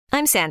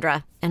I'm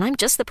Sandra, and I'm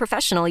just the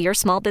professional your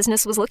small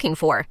business was looking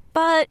for.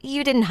 But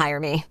you didn't hire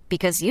me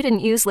because you didn't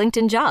use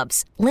LinkedIn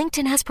Jobs.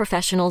 LinkedIn has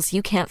professionals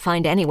you can't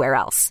find anywhere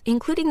else,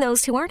 including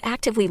those who aren't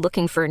actively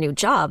looking for a new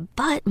job,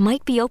 but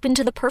might be open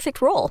to the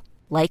perfect role,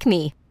 like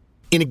me.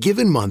 In a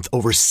given month,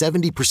 over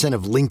 70%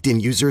 of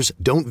LinkedIn users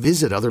don't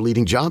visit other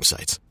leading job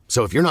sites.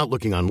 So if you're not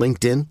looking on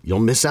LinkedIn, you'll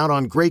miss out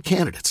on great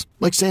candidates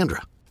like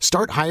Sandra.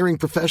 Start hiring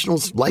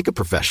professionals like a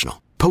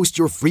professional. Post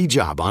your free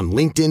job on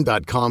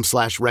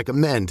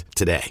linkedin.com/recommend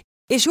today.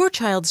 Is your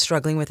child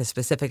struggling with a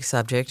specific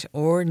subject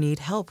or need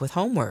help with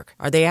homework?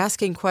 Are they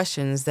asking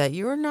questions that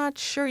you're not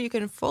sure you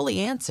can fully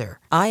answer?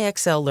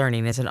 IXL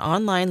Learning is an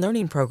online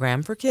learning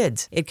program for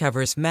kids. It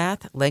covers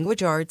math,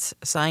 language arts,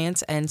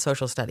 science, and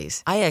social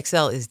studies.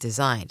 IXL is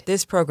designed.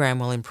 This program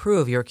will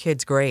improve your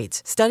kids'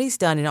 grades. Studies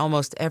done in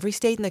almost every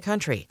state in the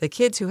country. The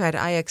kids who had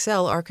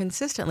IXL are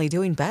consistently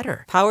doing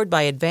better. Powered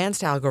by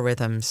advanced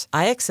algorithms,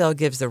 IXL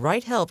gives the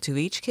right help to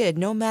each kid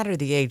no matter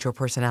the age or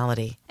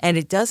personality. And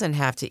it doesn't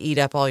have to eat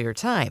up all your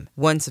time.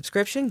 One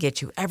subscription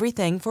gets you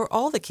everything for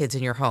all the kids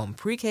in your home,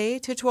 pre-K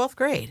to 12th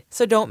grade.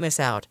 So don't miss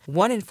out.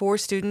 1 in 4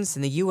 students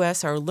in the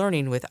U.S. are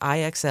learning with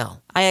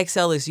IXL.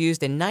 IXL is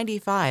used in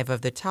 95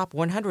 of the top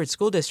 100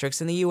 school districts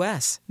in the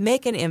U.S.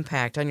 Make an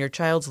impact on your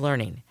child's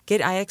learning.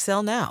 Get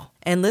IXL now.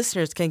 And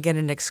listeners can get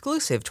an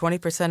exclusive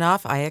 20%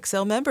 off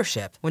IXL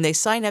membership when they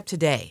sign up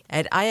today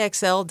at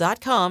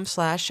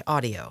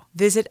IXL.com/audio.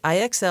 Visit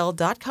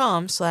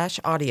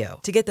IXL.com/audio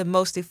to get the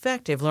most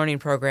effective learning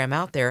program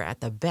out there at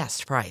the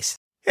best price.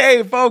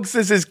 Hey folks,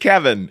 this is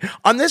Kevin.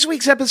 On this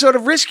week's episode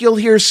of Risk, you'll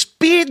hear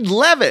Speed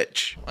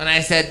Levitch. When I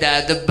said,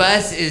 the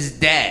bus is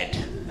dead.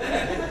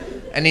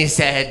 And he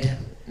said,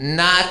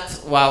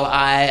 not while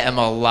I am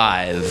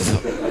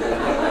alive.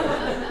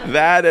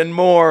 That and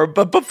more.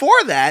 But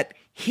before that,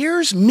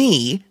 here's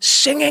me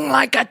singing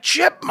like a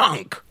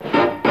chipmunk.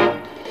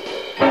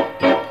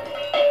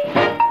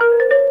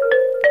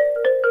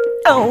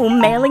 Oh,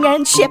 mailing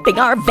and shipping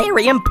are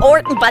very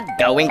important, but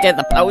going to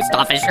the post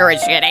office sure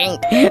as shit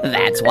ain't.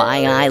 That's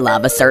why I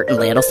love a certain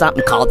little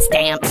something called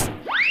Stamps.com.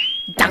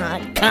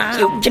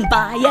 You can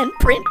buy and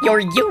print your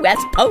U.S.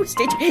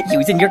 postage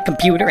using your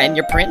computer and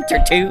your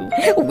printer, too.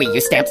 We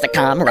use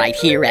Stamps.com right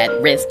here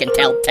at Risk and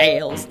tell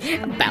tales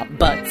about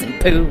butts and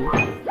poo.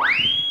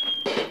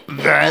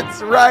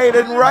 That's right,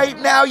 and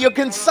right now you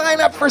can sign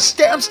up for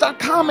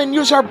Stamps.com and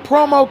use our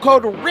promo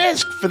code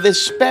RISK for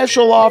this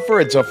special offer.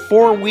 It's a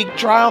 4-week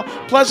trial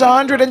plus a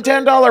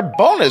 $110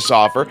 bonus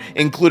offer,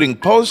 including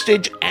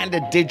postage and a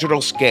digital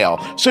scale.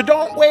 So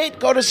don't wait,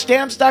 go to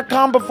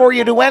Stamps.com before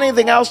you do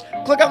anything else.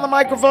 Click on the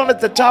microphone at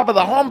the top of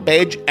the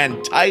homepage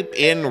and type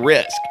in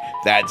RISK.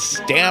 That's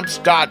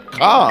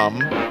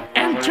Stamps.com.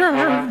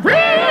 Enter RISK!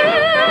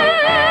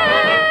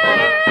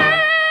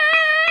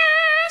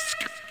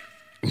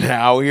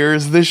 Now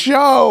here's the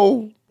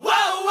show.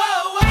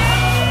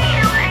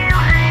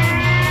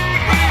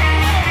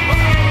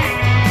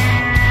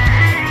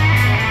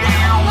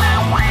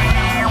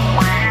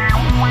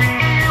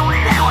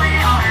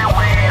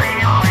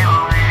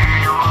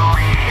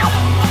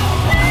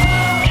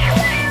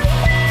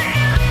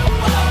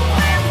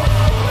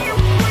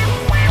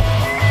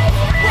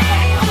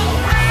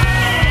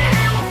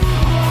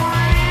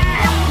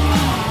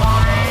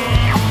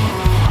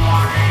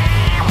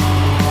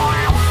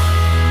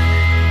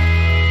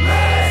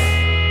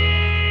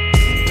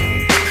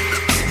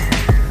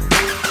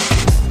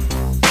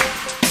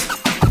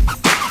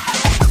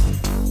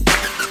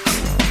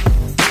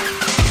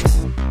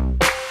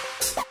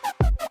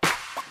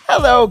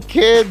 Hello,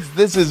 kids.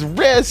 This is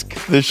Risk,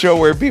 the show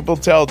where people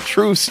tell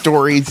true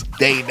stories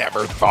they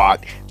never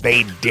thought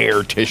they'd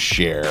dare to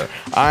share.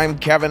 I'm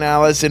Kevin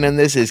Allison, and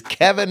this is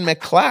Kevin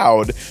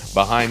McLeod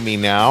behind me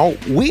now.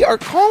 We are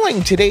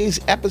calling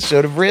today's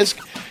episode of Risk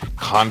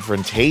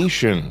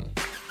Confrontation.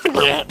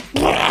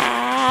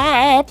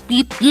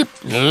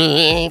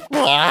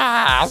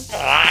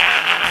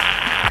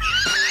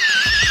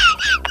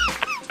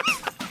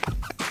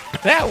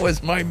 That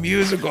was my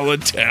musical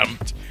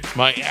attempt.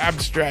 My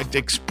abstract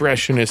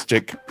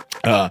expressionistic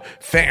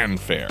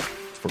fanfare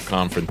for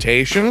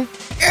Confrontation.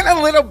 In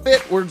a little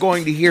bit, we're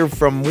going to hear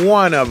from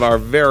one of our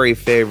very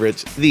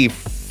favorites, the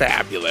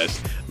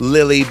fabulous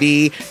Lily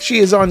B. She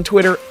is on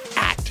Twitter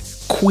at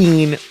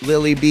Queen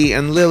Lily B,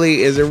 and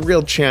Lily is a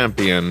real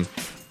champion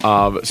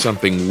of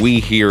something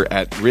we here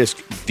at Risk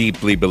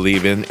deeply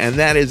believe in, and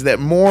that is that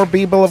more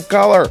people of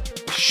color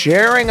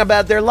sharing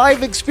about their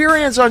life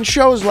experience on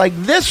shows like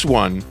this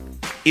one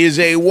is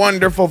a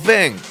wonderful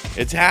thing.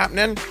 It's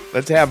happening.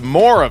 Let's have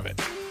more of it.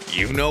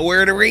 You know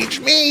where to reach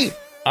me.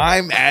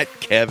 I'm at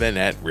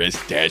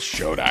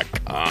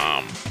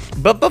kevin@risk-show.com.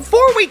 But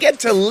before we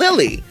get to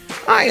Lily,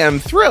 I am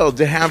thrilled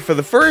to have for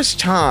the first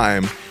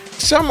time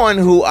someone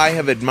who I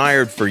have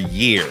admired for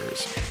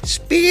years.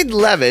 Speed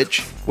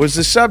Levitch was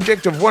the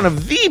subject of one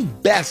of the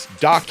best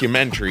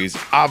documentaries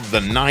of the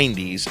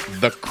 90s,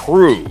 The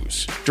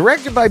Cruise,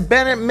 directed by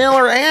Bennett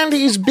Miller, and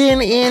he's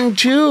been in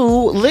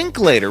two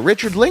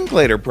Richard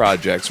Linklater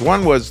projects.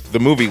 One was the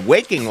movie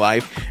Waking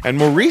Life, and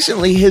more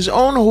recently his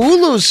own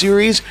Hulu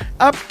series,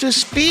 Up to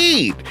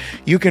Speed.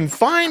 You can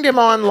find him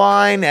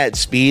online at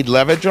Speed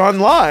Levitch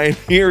Online.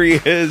 Here he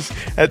is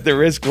at the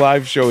Risk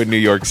Live show in New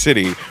York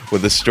City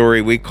with a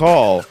story we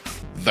call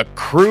The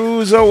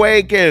Cruise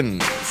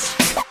Awakens.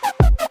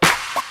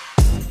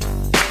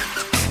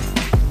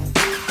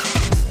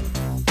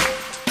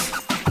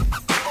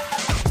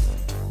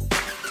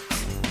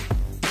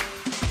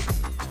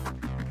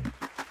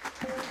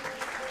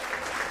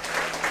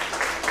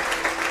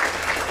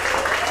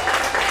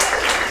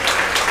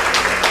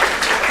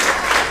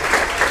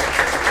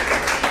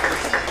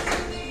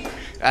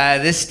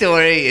 This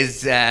story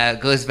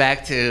goes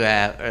back to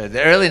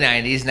the early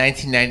 90s,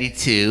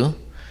 1992.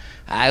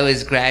 I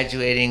was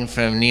graduating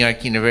from New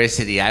York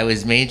University. I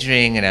was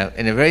majoring in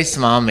a very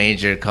small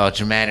major called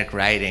dramatic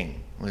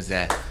writing. It was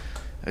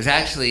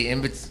actually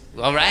in between.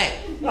 All right.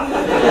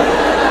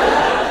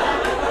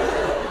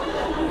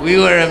 We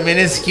were a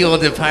minuscule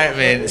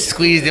department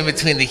squeezed in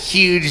between the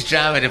huge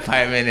drama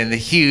department and the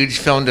huge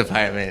film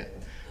department.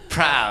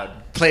 Proud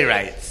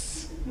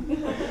playwrights.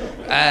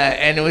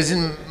 And it was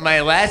in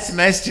my last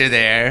semester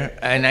there,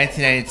 in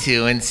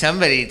 1992, and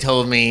somebody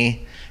told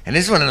me, and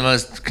this is one of the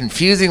most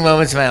confusing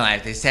moments of my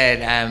life, they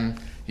said,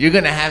 you're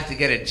going to have to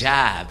get a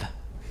job.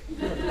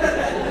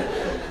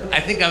 I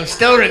think I'm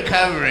still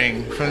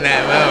recovering from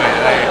that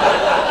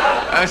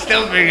moment. I'm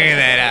still figuring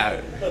that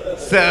out.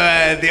 So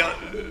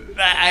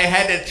I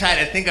had to try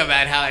to think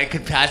about how I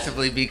could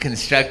possibly be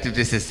constructive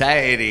to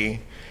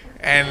society.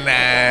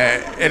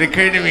 And it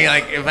occurred to me,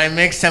 like, if I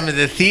mix some of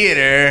the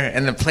theater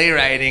and the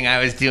playwriting I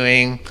was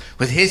doing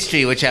with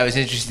history, which I was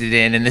interested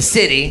in, and the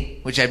city,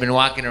 which I'd been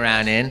walking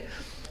around in,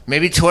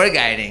 maybe tour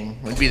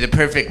guiding would be the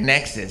perfect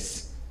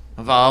nexus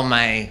of all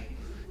my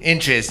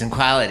interests and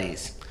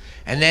qualities.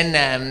 And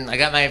then I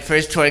got my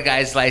first tour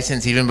guide's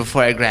license even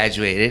before I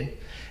graduated.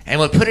 And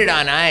what put it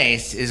on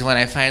ice is when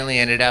I finally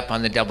ended up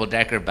on the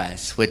double-decker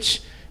bus,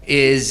 which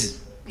is,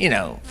 you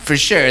know, for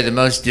sure the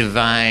most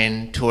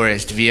divine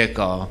tourist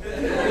vehicle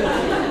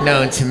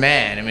known to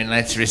man. I mean,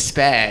 let's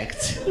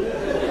respect.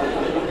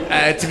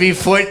 To be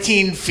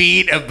 14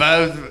 feet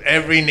above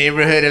every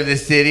neighborhood of the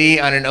city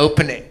on an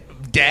open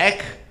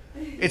deck,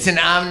 it's an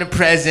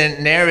omnipresent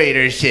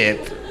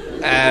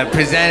narratorship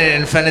presented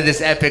in front of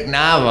this epic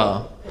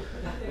novel.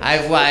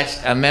 I've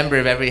watched a member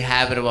of every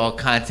habitable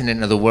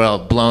continent of the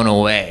world blown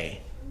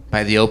away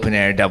by the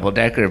open-air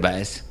double-decker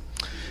bus.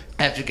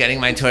 After getting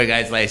my tour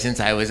guide's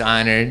license, I was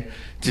honored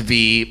to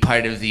be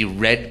part of the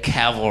Red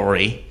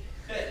Cavalry.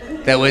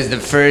 That was the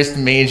first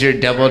major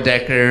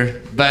double-decker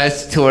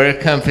bus tour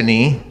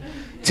company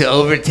to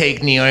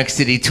overtake New York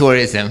City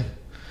tourism,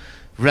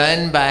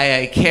 run by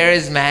a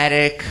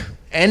charismatic,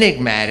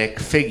 enigmatic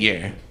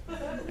figure,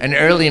 an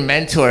early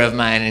mentor of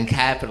mine in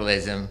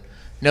capitalism,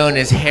 known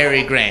as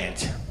Harry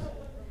Grant.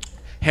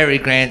 Harry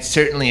Grant,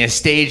 certainly a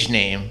stage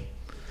name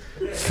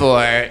for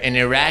an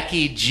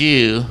Iraqi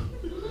Jew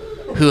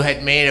who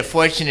had made a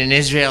fortune in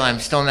Israel, I'm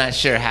still not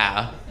sure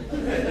how.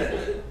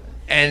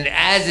 And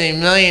as a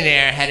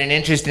millionaire, had an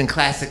interest in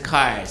classic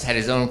cars, had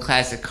his own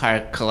classic car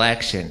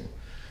collection.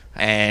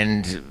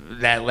 And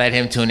that led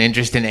him to an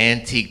interest in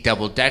antique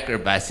double-decker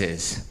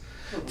buses.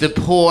 The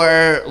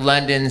poor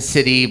London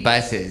city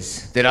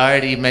buses that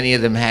already, many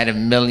of them had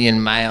 1 million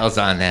miles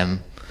on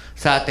them,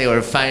 thought they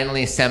were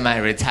finally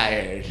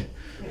semi-retired,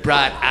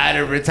 brought out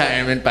of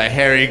retirement by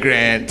Harry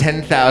Grant,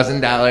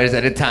 $10,000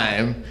 at a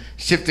time,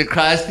 shipped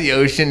across the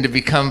ocean to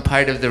become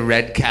part of the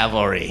Red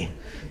Cavalry,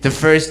 the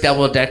first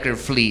double-decker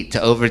fleet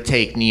to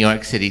overtake New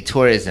York City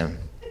tourism.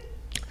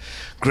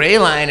 Gray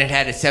Line had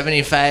had a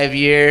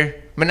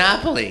 75-year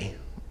monopoly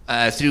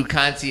through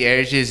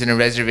concierges and a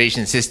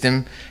reservation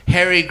system.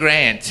 Harry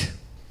Grant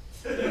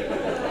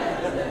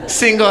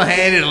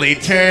single-handedly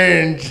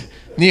turned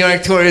New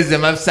York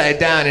tourism upside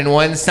down in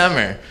one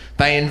summer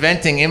by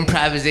inventing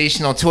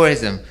improvisational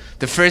tourism.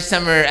 The first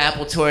summer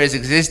Apple Tours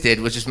existed,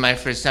 which was my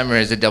first summer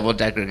as a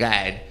double-decker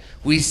guide,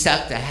 we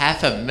sucked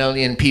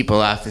 500,000 people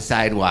off the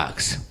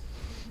sidewalks.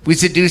 We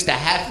seduced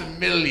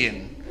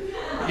 500,000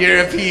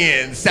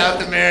 Europeans,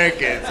 South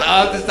Americans,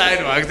 off the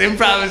sidewalks,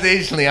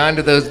 improvisationally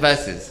onto those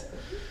buses.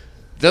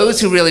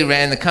 Those who really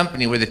ran the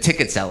company were the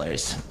ticket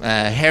sellers.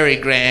 Harry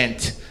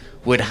Grant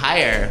would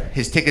hire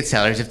his ticket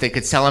sellers if they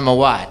could sell him a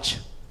watch,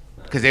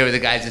 because they were the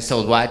guys that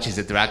sold watches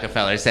at the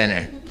Rockefeller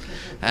Center.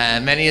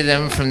 Many of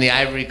them from the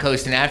Ivory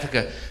Coast in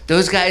Africa.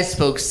 Those guys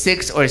spoke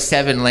 6 or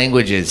 7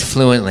 languages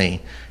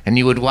fluently, and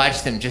you would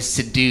watch them just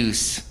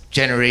seduce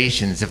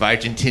generations of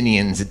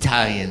Argentinians,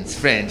 Italians,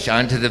 French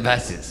onto the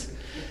buses.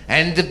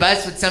 And the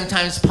bus would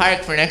sometimes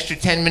park for an extra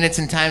 10 minutes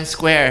in Times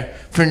Square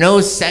for no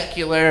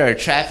secular or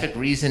traffic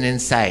reason in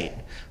sight,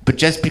 but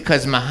just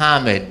because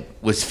Muhammad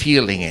was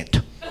feeling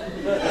it.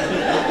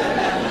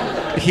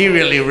 He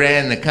really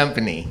ran the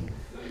company.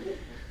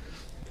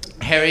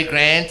 Harry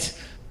Grant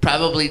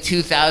probably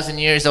 2,000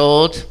 years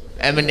old,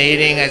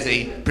 emanating as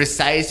a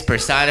precise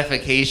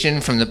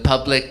personification from the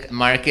public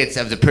markets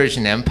of the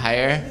Persian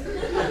Empire.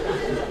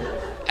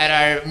 At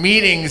our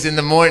meetings in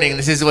the morning,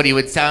 this is what he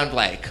would sound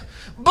like.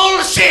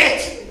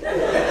 Bullshit!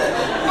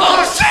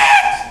 Bullshit!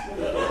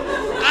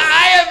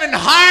 I am in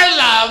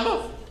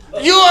Harlem.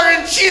 You are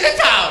in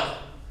Chinatown.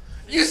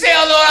 You say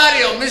on the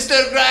radio,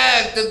 Mr.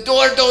 Grant, the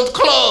door don't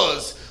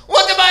close.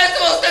 What am I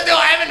supposed to do?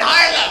 I'm in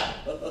Harlem.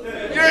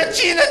 You're in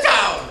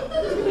Chinatown.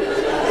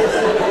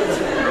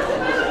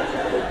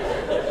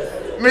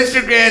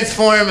 Mr. Grant's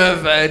form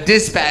of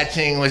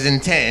dispatching was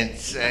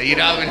intense. You'd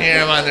often hear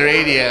him on the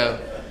radio.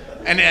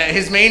 And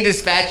his main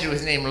dispatcher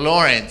was named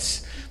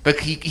Lawrence, but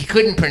he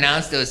couldn't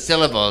pronounce those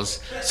syllables.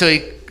 So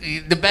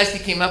the best he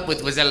came up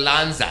with was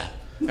Alonza.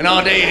 And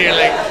all day you'd hear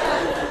like,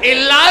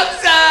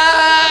 Alonza!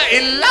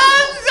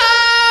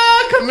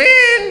 Alonza! Come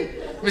in!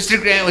 Mr.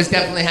 Grant was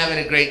definitely having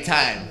a great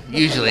time,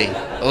 usually.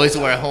 Always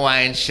wore a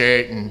Hawaiian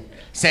shirt and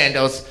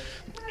sandals.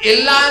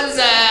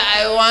 Alonza,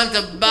 I want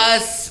a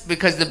bus,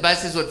 because the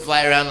buses would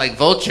fly around like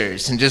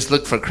vultures and just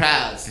look for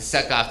crowds to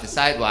suck off the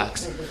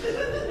sidewalks.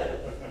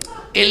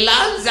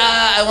 Alonza,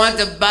 I want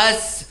a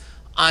bus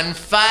on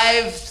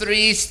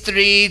 5-3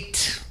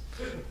 Street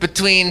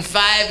between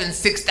 5 and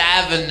 6th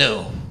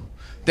Avenue.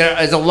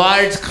 There is a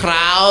large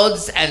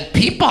crowds and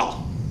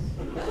people.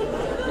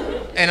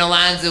 And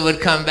Alonza would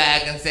come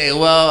back and say,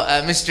 well,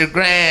 Mr.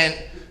 Grant,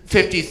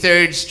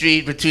 53rd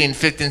Street between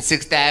 5th and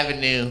 6th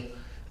Avenue.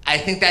 I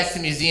think that's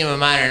the Museum of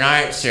Modern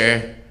Art,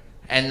 sir.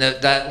 And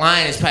that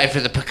line is probably for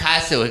the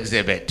Picasso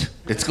exhibit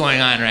that's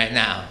going on right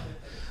now.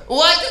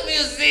 What a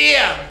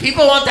museum!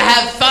 People want to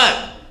have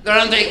fun. They're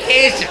on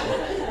vacation.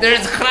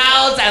 There's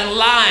crowds and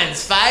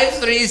lines.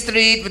 5-3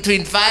 Street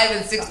between 5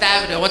 and 6th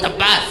Avenue. What a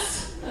bus.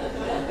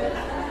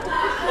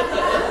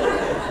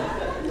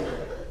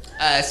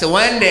 So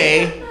one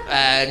day,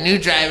 a new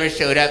driver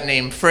showed up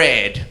named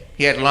Fred.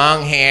 He had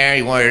long hair.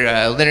 He wore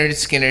a Leonard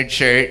Skinner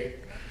shirt.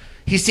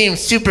 He seemed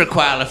super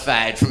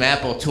qualified from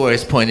Apple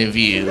Tour's point of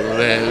view.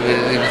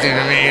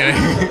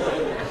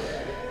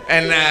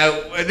 And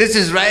this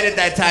is right at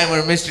that time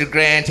where Mr.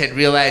 Grant had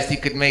realized he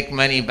could make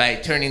money by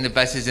turning the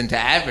buses into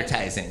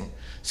advertising.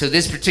 So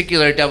this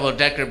particular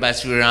double-decker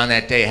bus we were on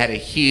that day had a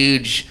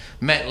huge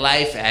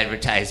MetLife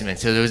advertisement.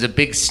 So there was a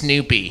big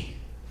Snoopy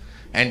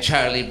and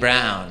Charlie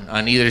Brown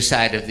on either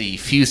side of the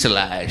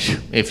fuselage,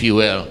 if you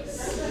will,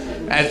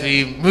 as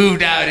we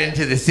moved out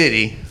into the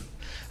city.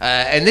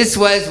 And this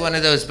was one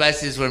of those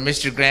buses where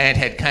Mr. Grant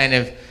had kind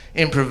of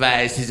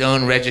improvised his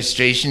own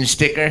registration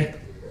sticker.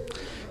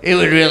 It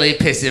would really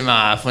piss him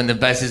off when the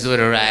buses would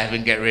arrive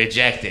and get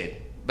rejected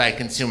by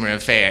Consumer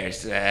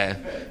Affairs.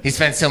 He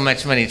spent so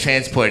much money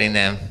transporting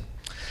them.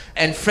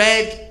 And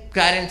Fred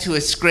got into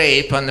a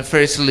scrape on the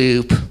first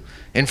loop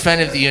in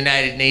front of the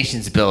United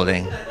Nations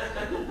building.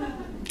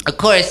 Of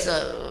course,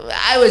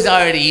 I was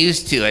already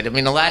used to it. I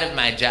mean, a lot of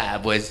my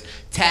job was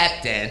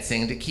tap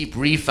dancing to keep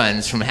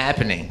refunds from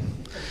happening.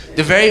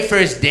 The very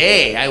first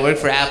day I worked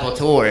for Apple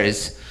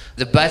Tours,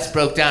 the bus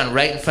broke down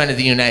right in front of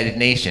the United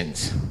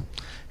Nations.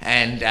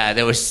 And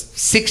there were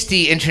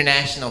 60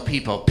 international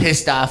people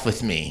pissed off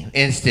with me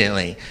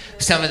instantly.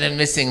 Some of them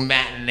missing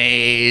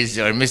matinees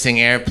or missing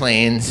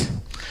airplanes.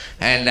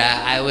 And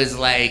I was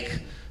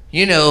like,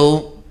 you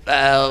know,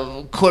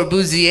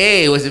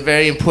 Corbusier was a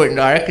very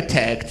important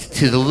architect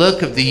to the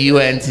look of the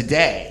UN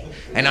today.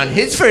 And on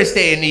his first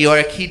day in New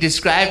York, he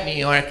described New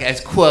York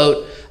as,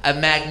 quote, a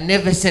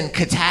magnificent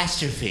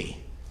catastrophe.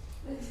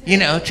 You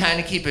know,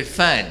 trying to keep it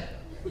fun.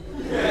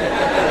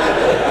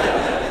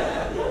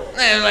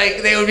 And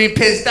like, they would be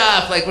pissed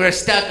off, like we're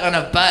stuck on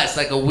a bus,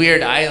 like a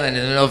weird island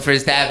in the middle of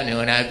First Avenue,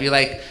 and I'd be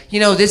like, you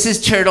know, this is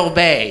Turtle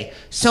Bay.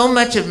 So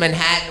much of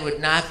Manhattan would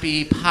not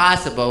be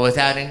possible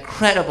without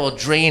incredible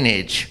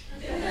drainage.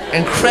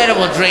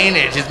 Incredible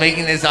drainage is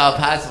making this all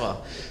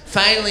possible.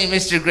 Finally,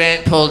 Mr.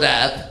 Grant pulled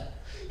up.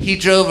 He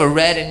drove a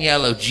red and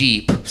yellow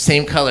Jeep,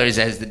 same colors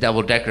as the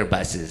double-decker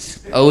buses,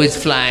 always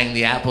flying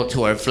the Apple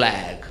Tour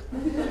flag.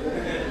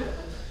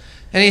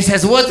 And he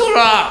says, what's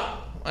wrong?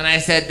 And I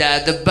said,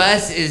 the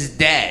bus is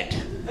dead.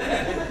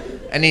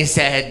 And he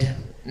said,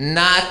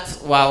 not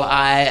while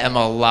I am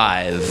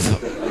alive.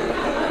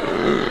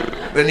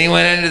 Then he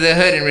went under the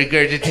hood and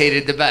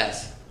regurgitated the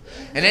bus.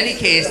 In any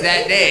case,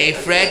 that day,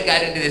 Fred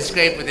got into the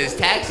scrape with his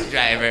taxi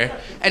driver,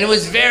 and it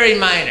was very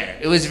minor.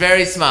 It was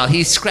very small.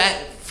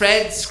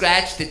 Fred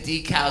scratched the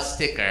decal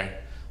sticker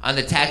on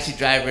the taxi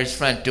driver's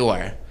front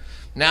door.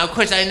 Now, of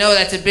course, I know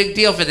that's a big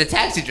deal for the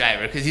taxi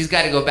driver because he's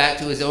got to go back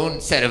to his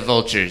own set of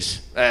vultures,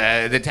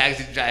 the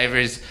taxi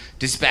driver's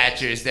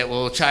dispatchers that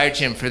will charge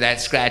him for that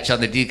scratch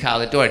on the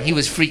decal of the door. And he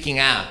was freaking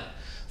out.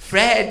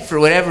 Fred, for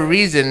whatever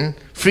reason,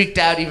 freaked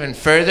out even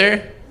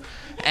further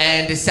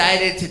and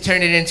decided to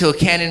turn it into a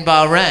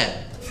cannonball run.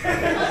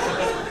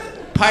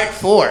 Part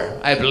 4,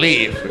 I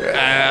believe,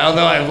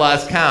 although I've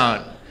lost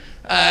count.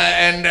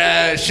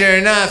 And sure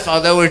enough,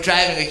 although we're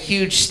driving a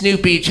huge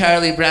Snoopy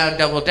Charlie Brown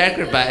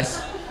double-decker bus,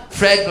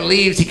 Fred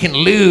believes he can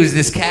lose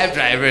this cab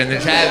driver in the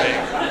traffic.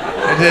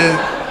 It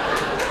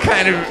just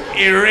kind of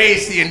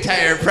erase the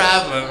entire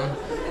problem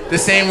the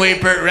same way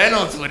Burt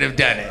Reynolds would have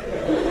done it.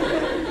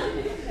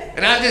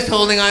 And I'm just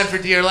holding on for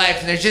dear life,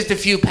 and there's just a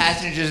few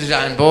passengers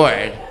on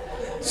board.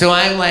 So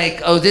I'm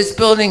like, oh, this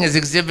building is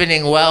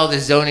exhibiting well the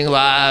zoning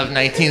law of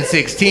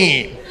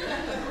 1916.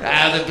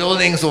 The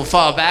buildings will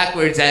fall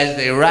backwards as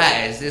they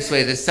rise. This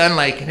way the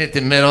sunlight can hit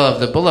the middle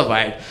of the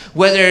boulevard.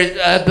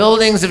 Whether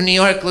buildings of New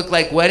York look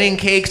like wedding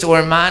cakes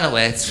or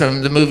monoliths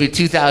from the movie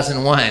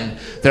 2001,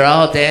 they're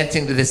all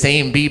dancing to the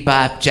same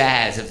bebop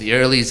jazz of the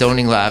early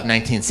zoning law of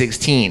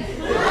 1916.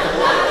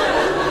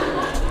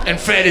 And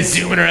Fred is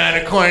zooming around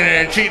a corner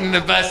and treating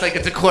the bus like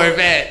it's a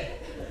Corvette.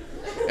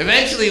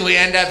 Eventually we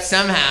end up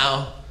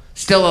somehow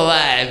still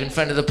alive in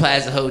front of the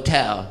Plaza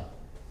Hotel.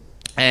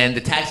 And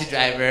the taxi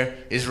driver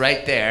is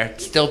right there,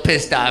 still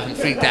pissed off and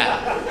freaked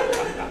out.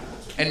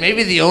 And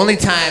maybe the only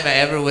time I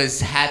ever was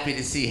happy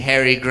to see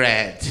Harry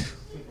Grant,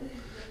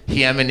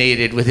 he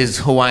emanated with his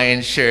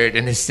Hawaiian shirt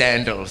and his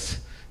sandals.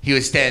 He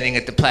was standing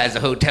at the Plaza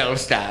Hotel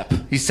stop.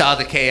 He saw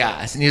the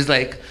chaos, and he was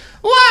like,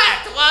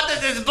 "What? What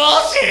is this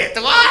bullshit?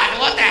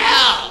 What the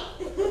hell?"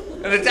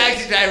 And the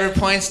taxi driver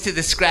points to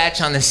the scratch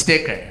on the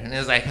sticker, and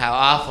is like, how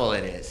awful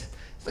it is.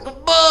 It's like,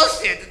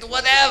 bullshit,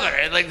 whatever.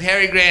 And like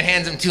Harry Grant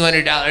hands him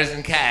 $200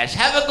 in cash.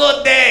 Have a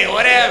good day,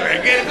 whatever.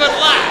 Get a good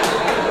life.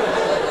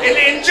 And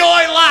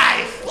enjoy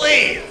life,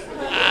 please.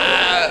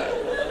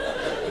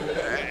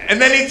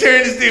 And then he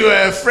turns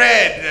to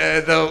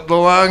Fred, the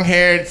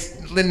long-haired,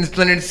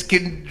 Leonard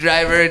Skin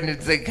driver, and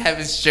it's like have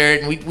his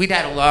shirt. And we'd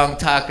had a long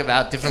talk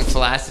about different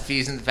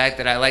philosophies and the fact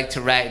that I like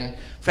to write. And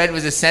Fred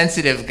was a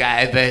sensitive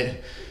guy, but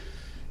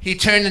he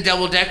turned the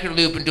double-decker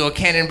loop into a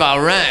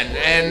cannonball run.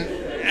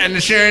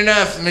 And sure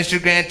enough,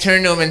 Mr. Grant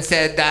turned to him and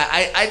said,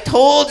 I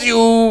told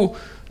you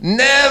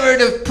never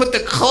to put the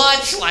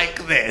clutch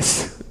like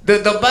this.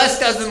 The bus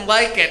doesn't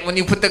like it when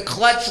you put the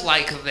clutch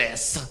like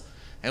this.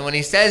 And when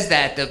he says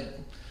that, the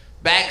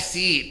back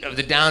seat of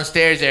the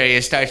downstairs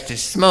area starts to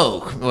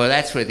smoke. Well,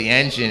 that's where the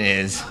engine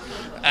is.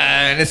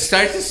 And it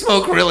starts to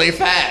smoke really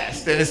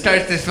fast. And it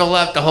starts to fill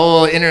up the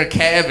whole inner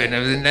cabin.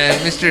 And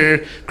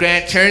Mr.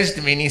 Grant turns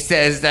to me and he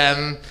says,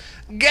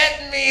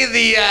 get me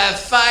the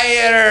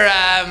fire,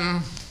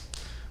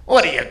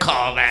 what do you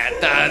call that?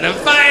 The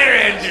fire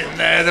engine,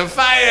 the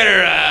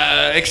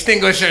fire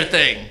extinguisher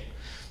thing.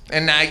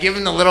 And I give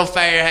him the little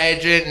fire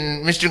hydrant,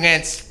 and Mr.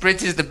 Grant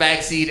spritzes the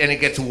back seat, and it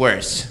gets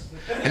worse.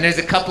 And there's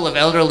a couple of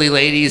elderly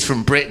ladies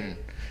from Britain,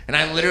 and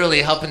I'm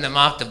literally helping them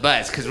off the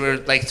bus because we're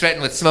like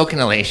threatened with smoke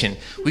inhalation.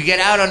 We get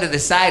out onto the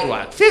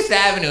sidewalk, 5th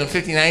Avenue and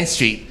 59th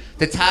Street.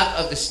 The top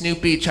of the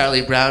Snoopy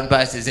Charlie Brown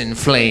bus is in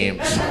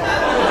flames.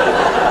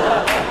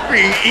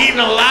 Being eaten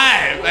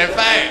alive by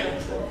fire.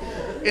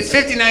 It's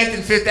 59th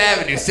and 5th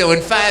Avenue, so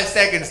in 5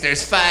 seconds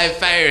there's 5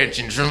 fire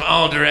engines from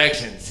all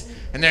directions,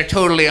 and they're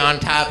totally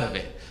on top of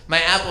it. My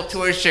Apple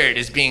Tour shirt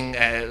is being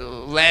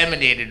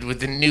laminated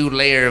with a new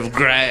layer of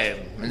grime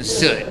and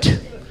soot.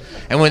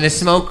 And when the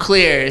smoke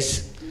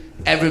clears,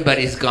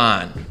 everybody's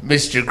gone.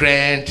 Mr.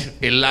 Grant,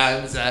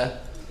 Elanza,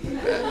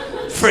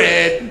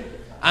 Fred.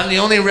 I'm the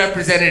only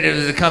representative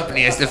of the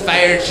company. As the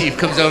fire chief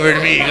comes over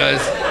to me, he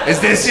goes, "Is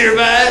this your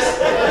bus?"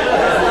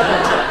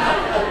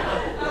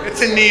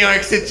 It's a New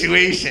York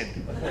situation.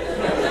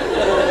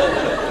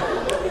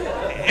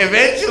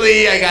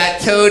 Eventually, I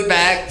got towed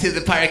back to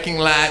the parking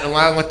lot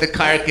along with the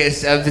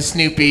carcass of the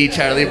Snoopy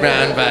Charlie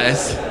Brown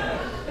bus.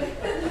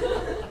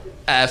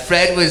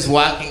 Fred was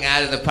walking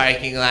out of the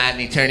parking lot,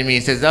 and he turned to me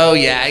and says, "Oh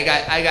yeah,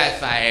 I got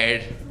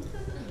fired.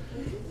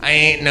 I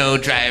ain't no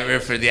driver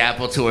for the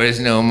Apple Tours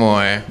no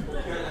more."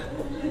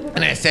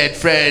 And I said,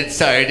 "Fred,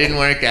 sorry, it didn't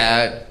work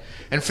out."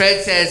 And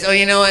Fred says, "Oh,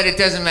 you know what? It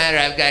doesn't matter.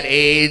 I've got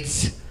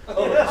AIDS.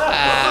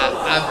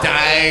 I'm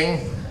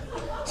dying.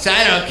 So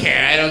I don't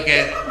care. I don't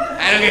get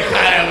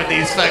caught up with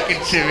these fucking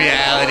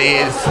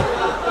trivialities."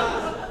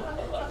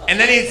 And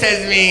then he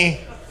says to me,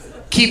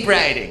 "Keep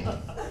writing.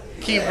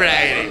 Keep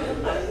writing."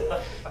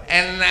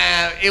 And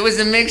it was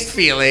a mixed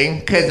feeling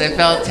because I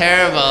felt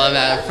terrible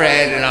about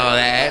Fred and all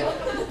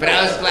that. But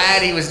I was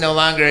glad he was no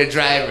longer a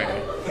driver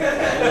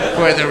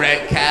for the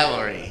Red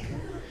Cavalry.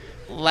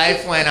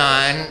 Life went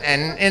on,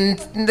 and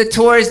in the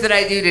tours that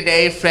I do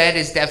today, Fred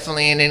is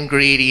definitely an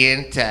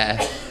ingredient.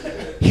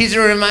 He's a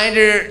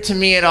reminder to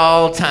me at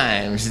all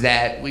times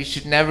that we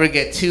should never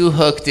get too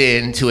hooked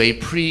into a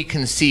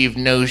preconceived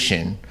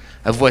notion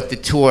of what the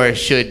tour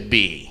should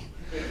be.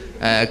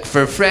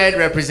 For Fred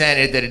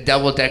represented that a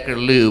double-decker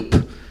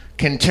loop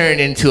can turn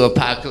into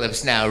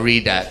Apocalypse Now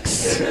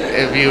Redux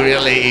if you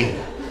really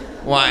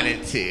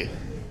wanted to.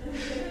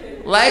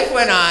 Life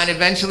went on.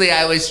 Eventually,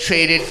 I was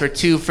traded for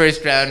 2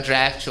 first-round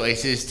draft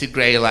choices to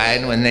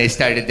Greyline when they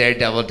started their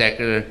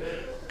double-decker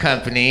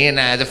company. And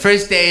the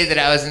first day that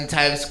I was in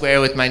Times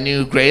Square with my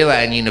new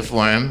Greyline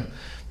uniform,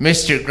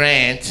 Mr.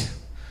 Grant,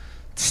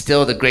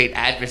 still the great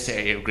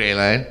adversary of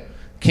Greyline,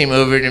 came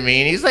over to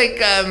me and he's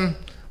like,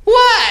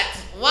 What?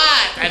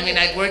 I mean,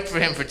 I'd worked for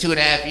him for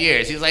 2.5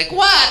 years. He was like,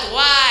 "What?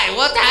 Why?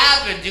 What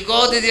happened? You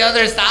go to the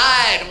other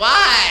side.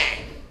 Why?"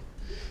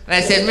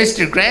 And I said,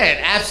 Mr.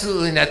 Grant,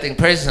 absolutely nothing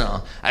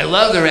personal. I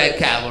love the Red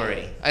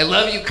Cavalry. I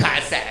love you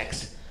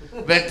Cossacks.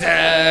 But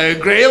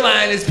Gray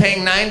Line is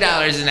paying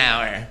 $9 an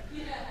hour.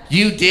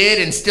 You did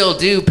and still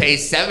do pay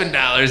 $7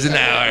 an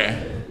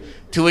hour.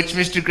 To which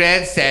Mr.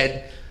 Grant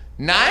said,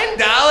 $9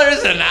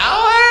 an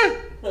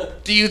hour?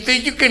 Do you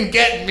think you can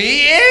get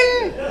me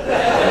in?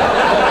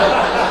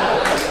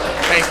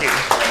 Thank you.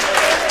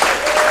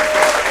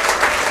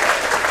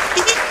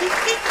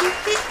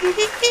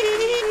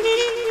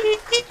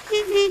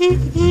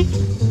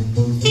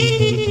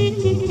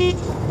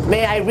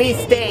 May I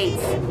restate,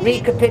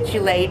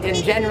 recapitulate, and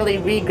generally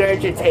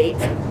regurgitate.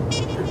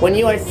 When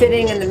you are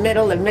sitting in the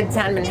middle of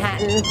Midtown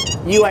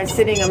Manhattan, you are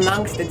sitting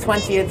amongst a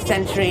 20th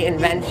century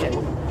invention.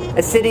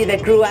 A city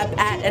that grew up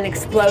at an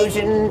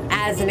explosion,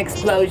 as an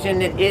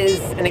explosion, it is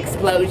an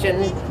explosion,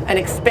 an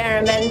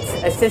experiment,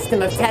 a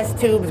system of test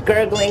tubes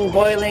gurgling,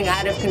 boiling,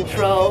 out of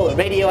control,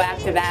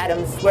 radioactive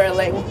atoms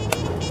swirling.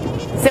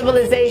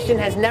 Civilization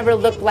has never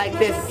looked like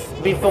this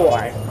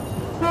before.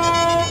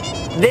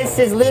 This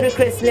is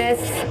ludicrousness,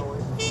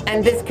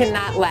 and this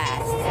cannot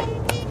last.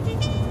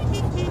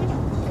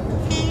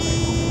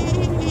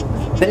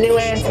 The new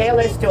Ann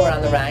Taylor store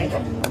on the right.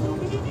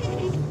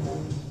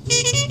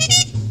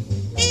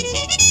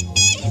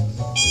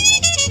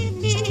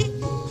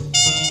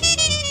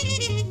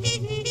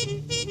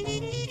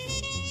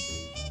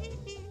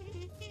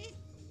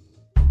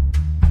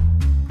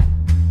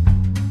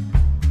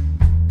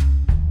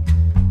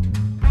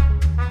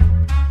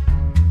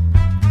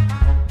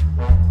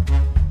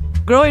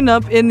 Growing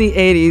up in the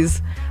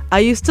 80s, I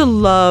used to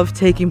love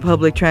taking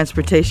public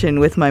transportation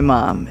with my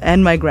mom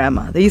and my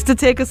grandma. They used to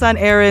take us on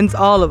errands,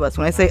 all of us.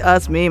 When I say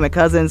us, me, my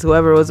cousins,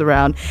 whoever was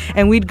around.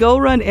 And we'd go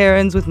run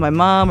errands with my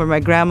mom or my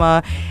grandma.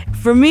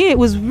 For me, it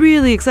was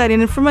really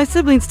exciting. And for my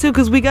siblings, too,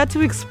 because we got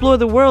to explore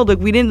the world. Like,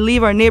 we didn't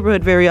leave our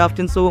neighborhood very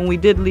often. So when we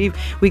did leave,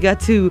 we got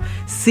to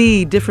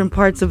see different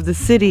parts of the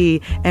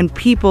city and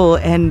people.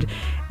 And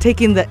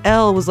taking the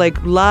L was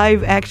like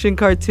live action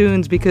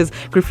cartoons, because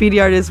graffiti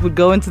artists would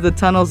go into the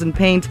tunnels and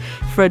paint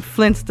Fred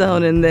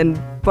Flintstone and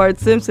then Bart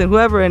Simpson,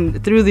 whoever,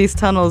 and through these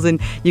tunnels, and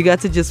you got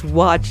to just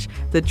watch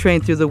the train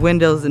through the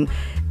windows, and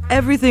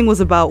everything was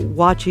about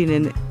watching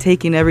and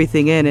taking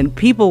everything in, and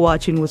people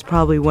watching was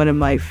probably one of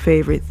my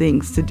favorite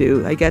things to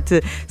do. I got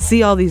to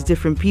see all these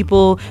different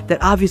people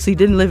that obviously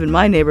didn't live in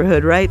my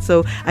neighborhood, right?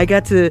 So I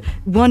got to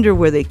wonder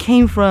where they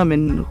came from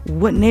and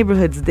what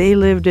neighborhoods they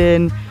lived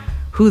in,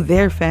 who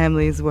their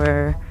families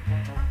were.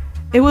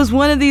 It was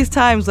one of these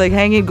times, like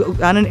hanging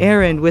on an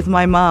errand with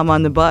my mom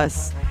on the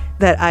bus,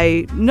 that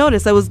I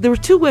noticed there were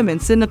two women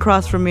sitting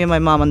across from me and my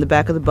mom on the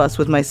back of the bus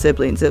with my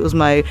siblings. It was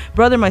my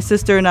brother, my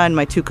sister, and I, and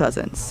my two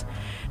cousins.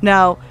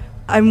 Now,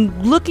 I'm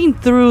looking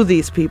through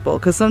these people,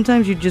 because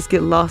sometimes you just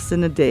get lost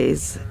in a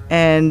daze,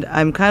 and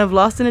I'm kind of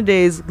lost in a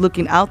daze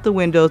looking out the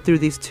window through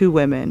these two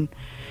women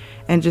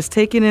and just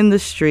taking in the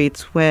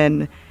streets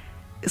when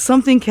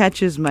something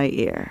catches my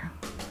ear.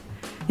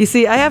 You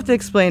see, I have to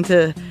explain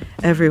to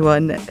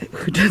everyone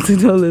who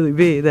doesn't know Lily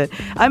B that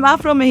I'm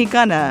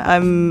Afro-Mexicana.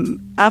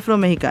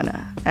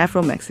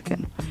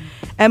 Afro-Mexican.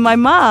 And my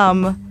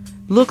mom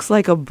looks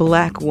like a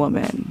black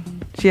woman.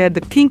 She had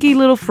the kinky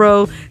little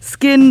fro,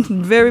 skin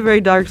very,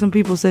 very dark. Some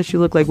people said she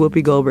looked like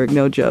Whoopi Goldberg,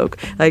 no joke.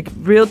 Like,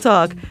 real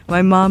talk,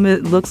 my mom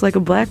looks like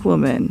a black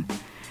woman.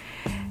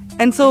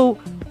 And so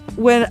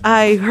when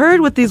I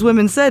heard what these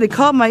women said, it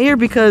caught my ear,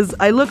 because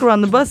I look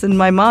around the bus and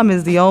my mom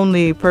is the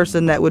only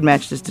person that would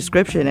match this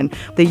description, and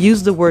they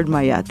used the word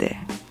mayate.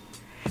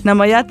 Now,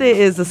 mayate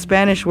is a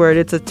Spanish word.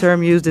 It's a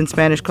term used in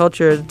Spanish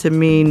culture to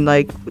mean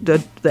like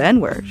the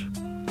N-word.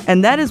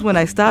 And that is when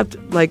I stopped,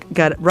 like,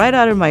 got right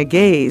out of my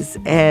gaze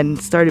and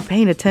started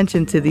paying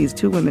attention to these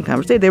two women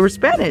conversation. They were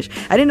Spanish.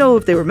 I didn't know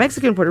if they were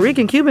Mexican, Puerto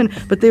Rican, Cuban,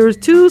 but there was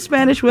two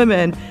Spanish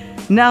women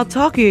now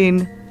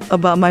talking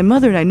about my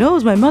mother, and I know it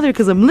was my mother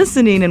because I'm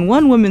listening, and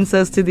one woman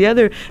says to the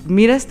other,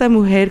 mira esta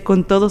mujer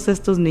con todos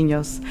estos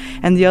niños,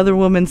 and the other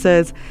woman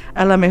says,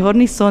 a la mejor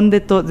ni son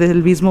del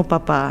mismo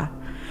papá,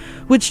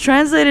 which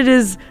translated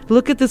is,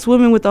 look at this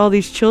woman with all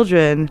these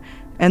children,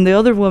 and the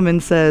other woman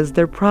says,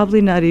 they're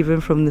probably not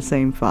even from the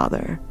same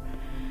father.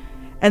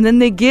 And then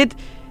they get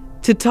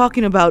to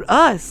talking about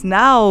us.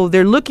 Now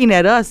they're looking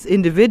at us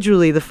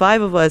individually, the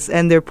five of us,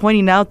 and they're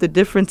pointing out the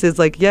differences.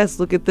 Like, yes,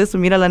 look at this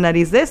one. Mira la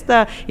nariz de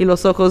esta, y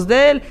los ojos de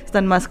él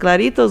están más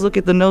claritos. Look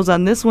at the nose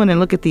on this one,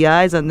 and look at the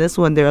eyes on this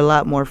one. They're a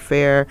lot more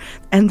fair.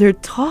 And they're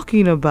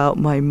talking about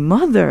my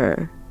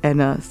mother and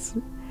us.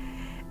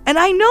 And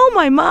I know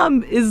my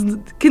mom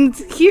can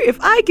hear. If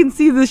I can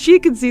see this, she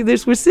can see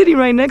this. We're sitting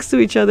right next to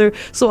each other.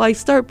 So I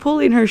start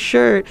pulling her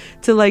shirt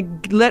to, like,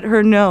 let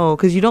her know,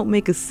 because you don't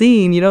make a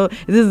scene. You know,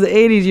 this is the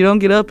 80s. You don't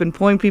get up and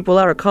point people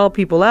out or call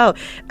people out.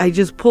 I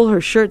just pull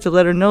her shirt to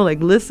let her know, like,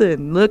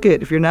 listen, look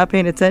it, if you're not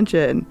paying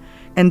attention.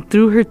 And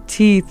through her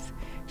teeth,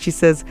 she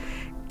says,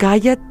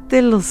 cállate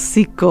el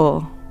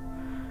hocico,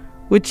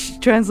 which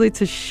translates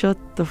to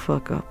shut the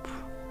fuck up.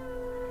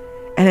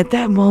 And at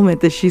that moment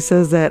that she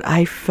says that,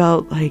 I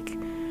felt like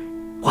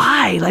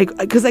why? Like,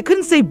 because I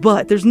couldn't say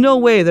but. There's no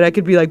way that I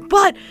could be like,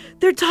 but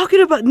they're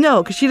talking about,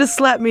 no, because she just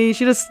slapped me.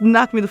 She just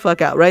knocked me the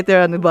fuck out right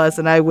there on the bus,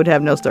 and I would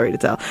have no story to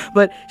tell.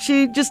 But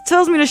she just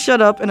tells me to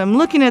shut up, and I'm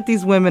looking at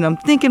these women. I'm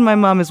thinking my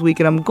mom is weak,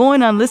 and I'm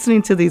going on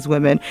listening to these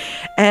women,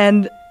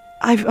 and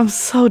I'm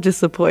so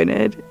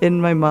disappointed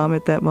in my mom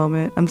at that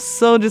moment. I'm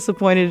so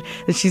disappointed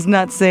that she's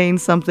not saying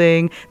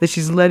something, that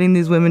she's letting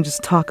these women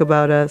just talk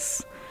about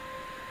us.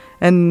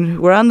 And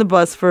we're on the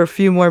bus for a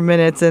few more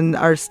minutes, and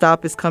our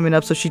stop is coming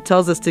up, so she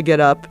tells us to get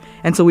up.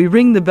 And so we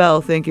ring the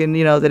bell thinking,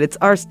 that it's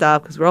our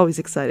stop, because we're always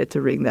excited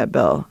to ring that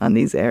bell on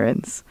these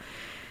errands.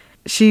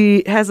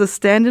 She has us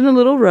stand in a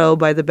little row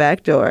by the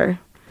back door.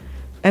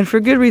 And for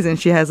good reason,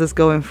 she has us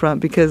go in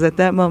front, because at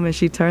that moment,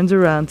 she turns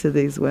around to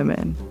these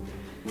women.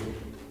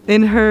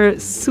 In her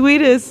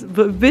sweetest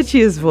but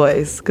bitchiest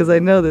voice, because I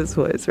know this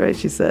voice, right?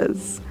 She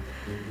says,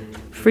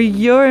 "For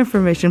your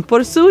information,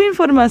 por su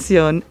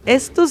información,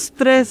 estos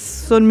tres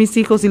son mis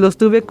hijos y los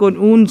tuve con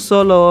un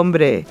solo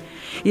hombre.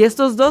 Y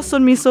estos dos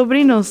son mis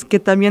sobrinos que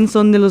también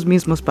son de los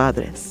mismos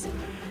padres."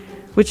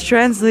 Which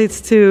translates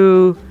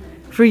to,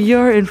 for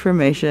your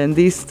information,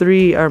 these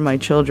three are my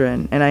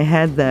children, and I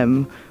had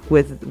them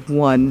with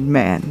one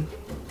man.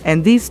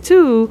 And these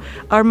two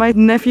are my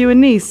nephew and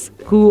niece,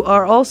 who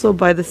are also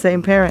by the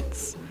same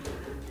parents.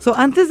 So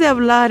antes de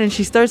hablar, and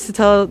she starts to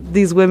tell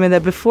these women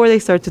that before they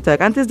start to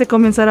talk, antes de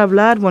comenzar a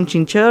hablar,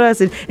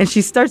 bonchincheras, and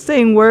she starts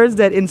saying words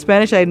that in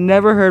Spanish I had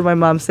never heard my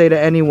mom say to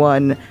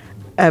anyone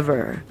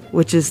ever,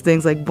 which is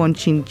things like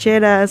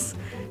bonchincheras,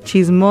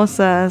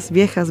 chismosas,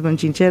 viejas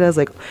bonchincheras,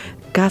 like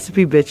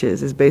gossipy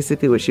bitches is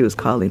basically what she was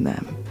calling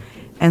them.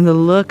 And the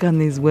look on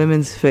these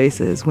women's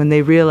faces when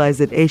they realized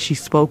that, she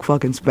spoke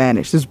fucking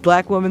Spanish. This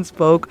black woman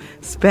spoke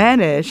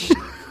Spanish.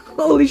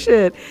 Holy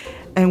shit.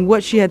 And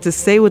what she had to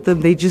say with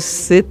them, they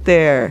just sit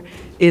there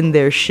in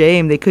their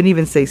shame. They couldn't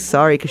even say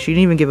sorry because she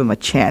didn't even give them a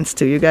chance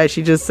to. You guys,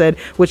 she just said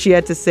what she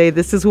had to say.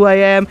 This is who I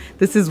am.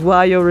 This is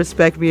why you'll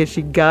respect me. And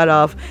she got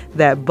off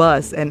that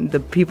bus. And the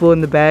people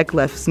in the back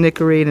left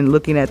snickering and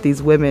looking at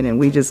these women. And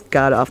we just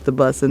got off the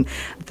bus. And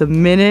the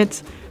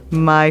minute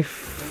my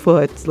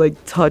foot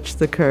touched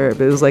the curb,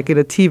 it was like in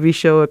a TV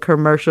show, a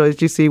commercial,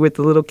 as you see with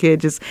the little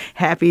kid just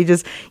happy,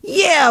 just,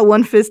 yeah,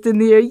 one fist in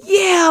the air.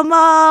 Yeah,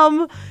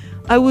 Mom.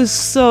 I was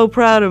so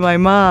proud of my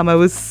mom. I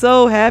was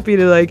so happy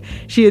to,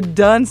 she had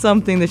done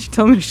something that she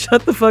told me to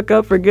shut the fuck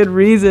up for good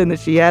reason, that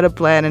she had a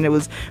plan, and it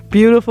was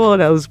beautiful,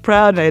 and I was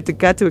proud, and I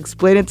got to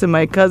explain it to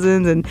my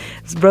cousins and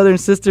his brother and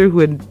sister who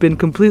had been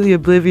completely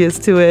oblivious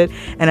to it,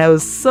 and I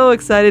was so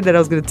excited that I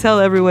was going to tell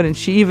everyone, and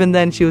she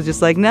was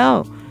just like,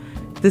 no,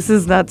 this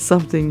is not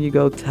something you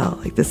go tell.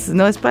 This is,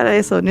 no es para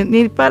eso,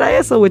 ni para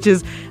eso, which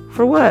is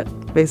for what,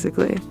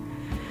 basically.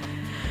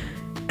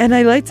 And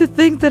I like to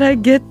think that I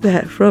get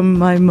that from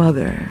my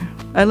mother.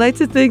 I like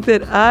to think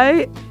that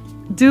I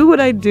do what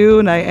I do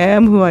and I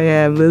am who I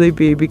am, Lily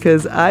B,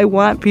 because I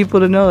want people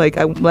to know,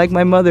 like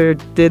my mother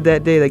did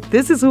that day,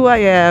 this is who I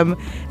am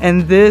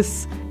and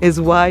this is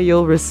why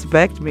you'll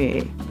respect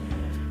me.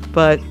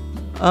 But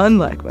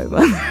unlike my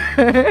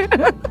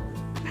mother,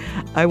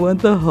 I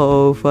want the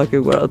whole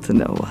fucking world to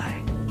know why.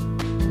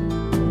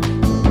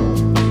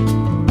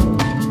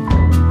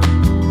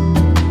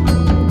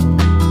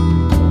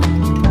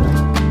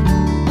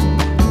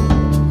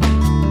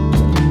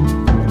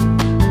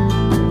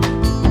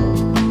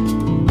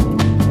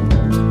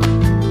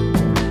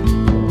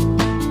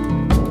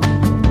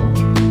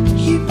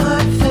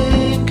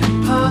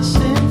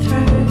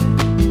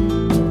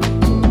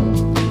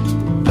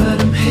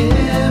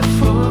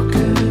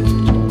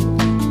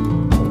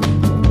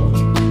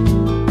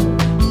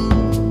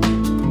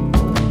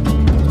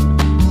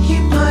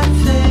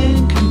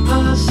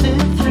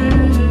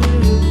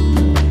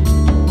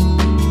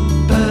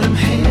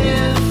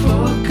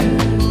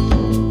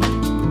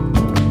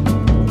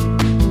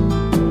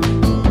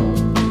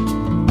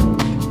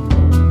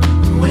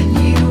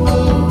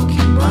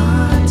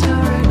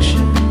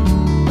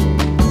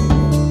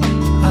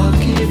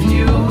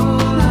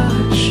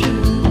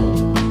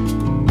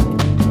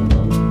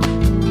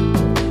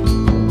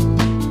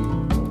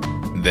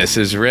 This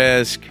is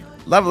Risk.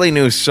 Lovely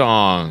new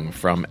song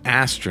from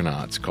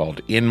Astronauts called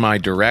In My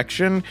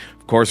Direction.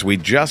 Of course, we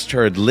just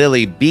heard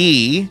Lily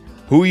B,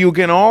 who you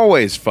can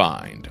always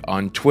find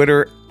on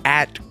Twitter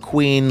at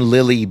Queen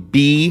Lily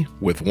B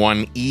with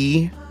one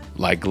E,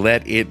 like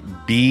Let It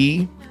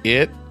Be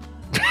It.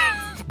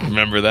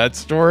 Remember that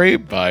story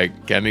by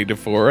Kenny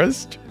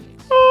DeForest?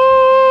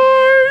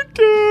 I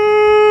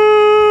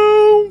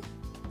do.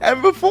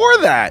 And before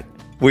that,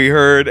 we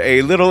heard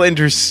a little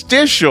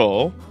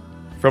interstitial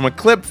from a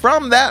clip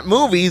from that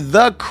movie,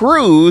 The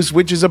Cruise,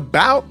 which is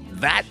about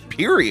that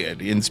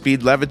period in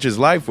Speed Levich's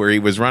life where he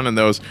was running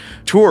those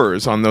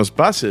tours on those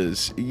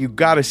buses. You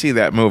got to see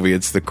that movie.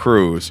 It's The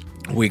Cruise.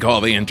 We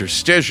call the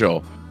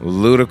interstitial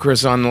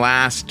Ludicrous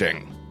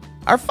Unlasting.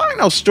 Our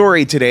final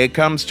story today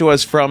comes to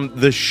us from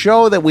the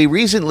show that we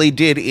recently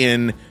did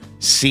in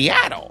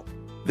Seattle.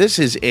 This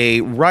is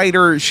a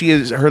writer.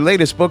 Her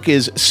latest book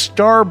is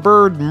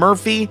Starbird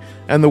Murphy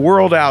and the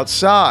World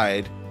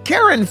Outside.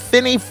 Karen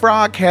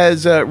Finney-Frock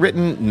has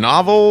written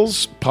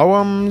novels,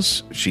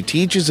 poems. She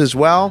teaches as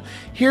well.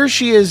 Here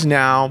she is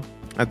now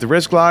at the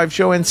Risk Live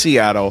show in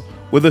Seattle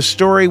with a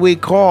story we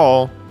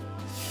call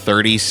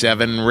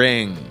 37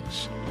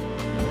 Rings.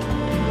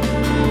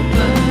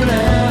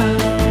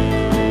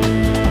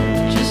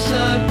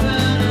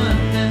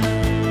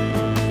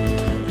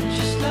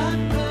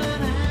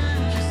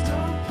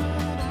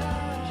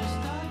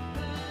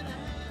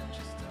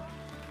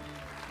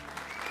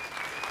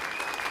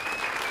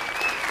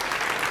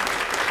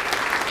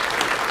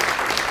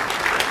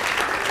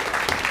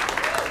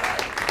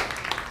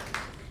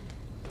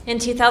 In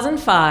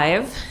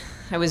 2005,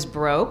 I was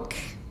broke.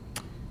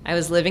 I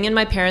was living in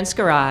my parents'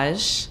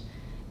 garage,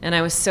 and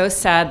I was so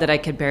sad that I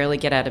could barely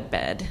get out of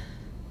bed.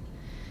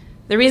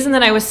 The reason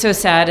that I was so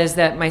sad is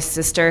that my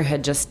sister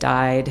had just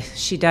died.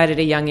 She died at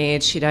a young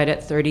age. She died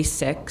at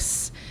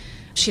 36.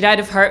 She died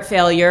of heart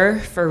failure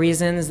for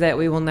reasons that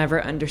we will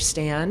never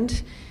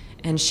understand,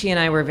 and she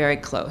and I were very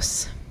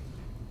close.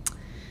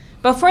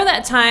 Before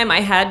that time,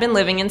 I had been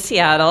living in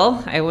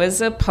Seattle. I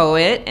was a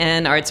poet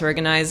and arts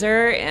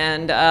organizer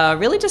and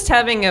really just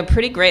having a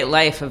pretty great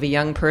life of a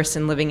young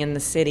person living in the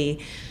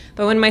city.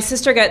 But when my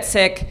sister got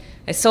sick,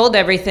 I sold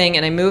everything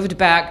and I moved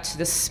back to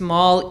the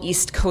small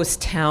East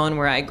Coast town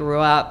where I grew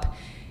up,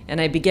 and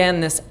I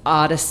began this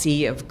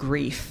odyssey of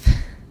grief.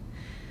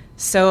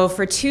 So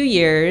for 2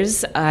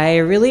 years, I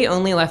really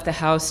only left the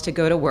house to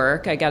go to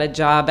work. I got a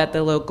job at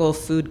the local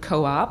food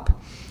co-op.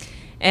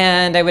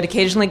 And I would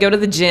occasionally go to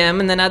the gym.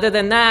 And then other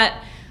than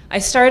that, I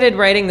started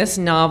writing this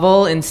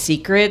novel in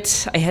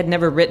secret. I had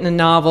never written a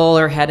novel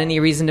or had any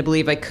reason to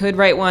believe I could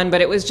write one, but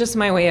it was just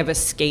my way of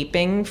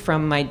escaping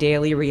from my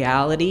daily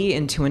reality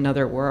into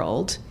another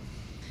world.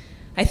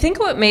 I think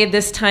what made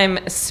this time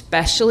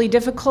especially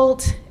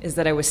difficult is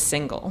that I was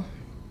single.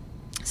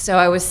 So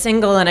I was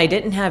single and I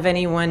didn't have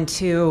anyone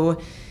to,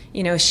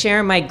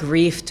 share my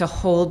grief, to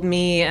hold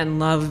me and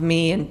love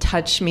me and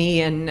touch me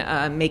and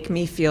make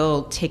me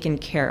feel taken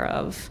care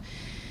of.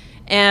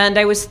 And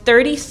I was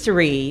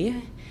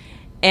 33,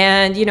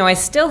 and, I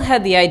still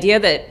had the idea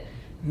that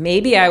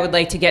maybe I would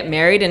like to get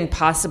married and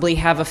possibly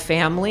have a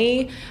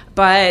family,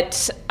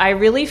 but I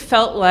really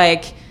felt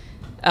like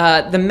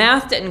the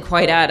math didn't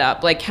quite add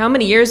up. Like, how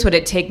many years would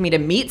it take me to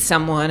meet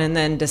someone and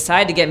then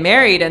decide to get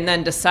married and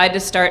then decide to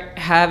start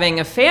having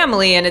a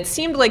family? And it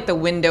seemed like the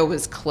window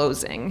was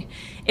closing.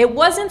 It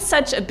wasn't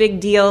such a big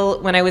deal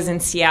when I was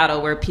in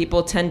Seattle, where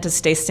people tend to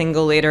stay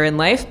single later in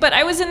life, but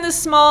I was in this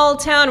small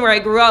town where I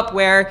grew up,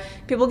 where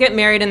people get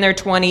married in their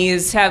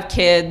 20s, have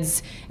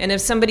kids, and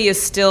if somebody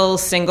is still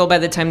single by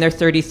the time they're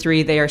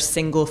 33, they are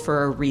single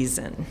for a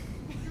reason.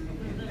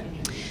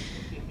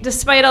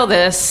 Despite all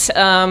this,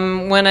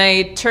 when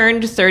I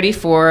turned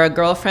 34, a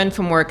girlfriend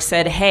from work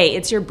said, "Hey,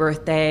 it's your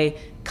birthday.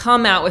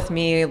 Come out with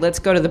me. Let's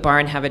go to the bar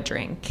and have a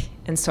drink."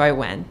 And so I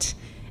went.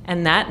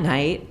 And that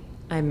night,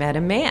 I met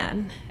a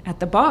man at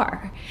the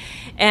bar.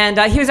 And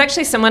he was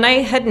actually someone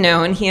I had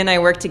known. He and I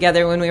worked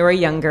together when we were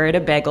younger at a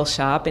bagel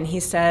shop. And he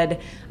said,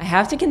 "I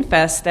have to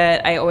confess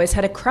that I always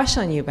had a crush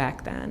on you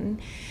back then."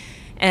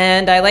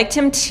 And I liked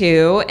him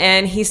too.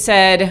 And he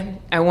said,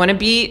 "I want to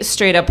be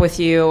straight up with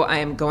you. I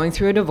am going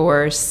through a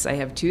divorce. I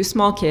have 2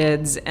 small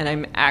kids. And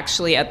I'm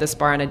actually at this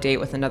bar on a date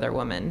with another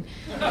woman."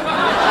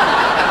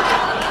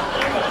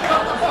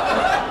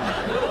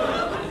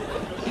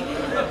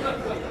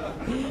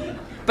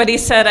 But he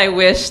said, "I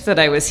wish that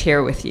I was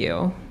here with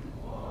you."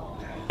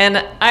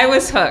 And I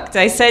was hooked.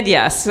 I said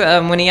yes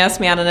when he asked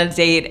me out on a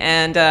date,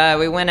 and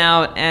we went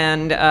out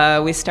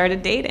and we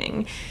started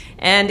dating.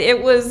 And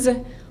it was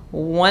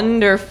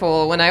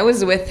wonderful. When I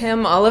was with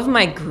him, all of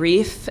my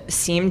grief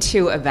seemed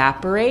to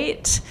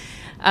evaporate.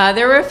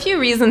 There were a few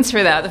reasons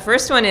for that. The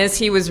first one is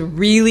he was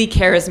really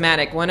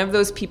charismatic, one of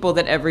those people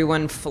that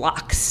everyone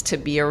flocks to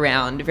be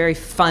around, very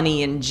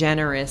funny and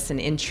generous and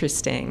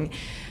interesting.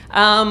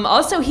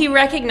 Also, he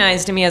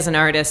recognized me as an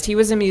artist. He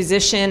was a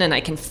musician, and I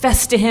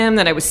confessed to him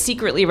that I was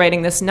secretly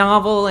writing this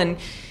novel, and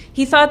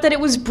he thought that it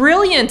was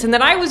brilliant and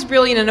that I was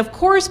brilliant, and of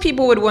course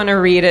people would want to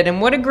read it,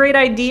 and what a great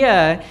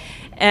idea.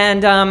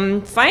 And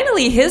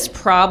finally, his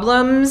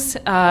problems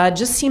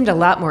just seemed a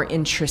lot more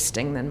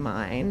interesting than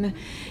mine.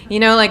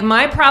 Like,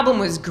 my problem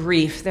was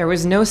grief. There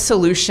was no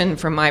solution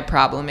for my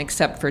problem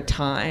except for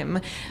time.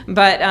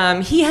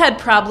 But he had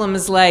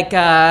problems like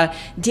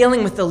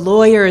dealing with the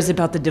lawyers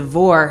about the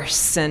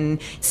divorce and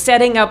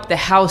setting up the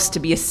house to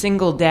be a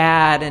single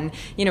dad and,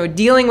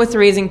 dealing with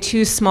raising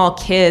 2 small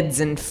kids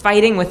and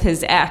fighting with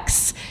his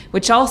ex,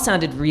 which all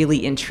sounded really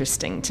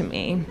interesting to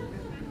me.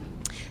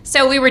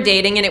 So we were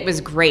dating, and it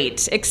was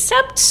great,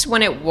 except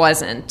when it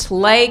wasn't.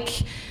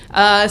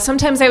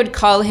 Sometimes I would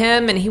call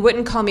him, and he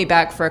wouldn't call me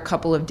back for a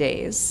couple of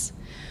days.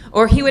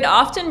 Or he would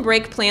often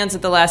break plans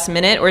at the last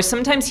minute, or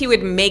sometimes he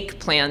would make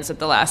plans at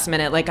the last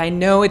minute, like, "I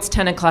know it's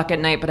 10 o'clock at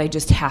night, but I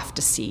just have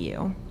to see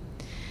you."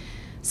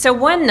 So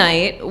one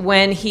night,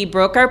 when he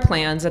broke our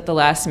plans at the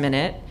last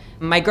minute,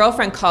 my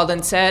girlfriend called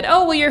and said,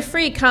 "Oh, well, you're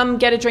free. Come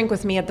get a drink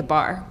with me at the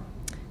bar."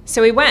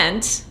 So we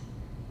went,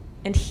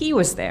 and he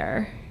was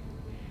there.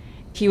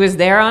 He was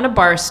there on a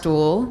bar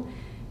stool,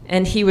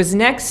 And he was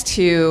next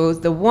to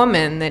the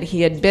woman that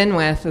he had been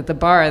with at the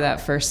bar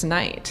that first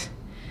night.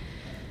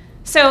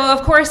 So,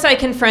 of course, I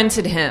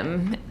confronted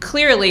him.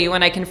 Clearly,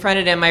 when I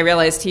confronted him, I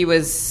realized he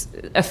was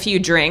a few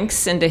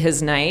drinks into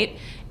his night.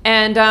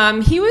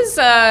 And he was,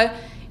 a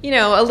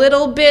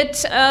little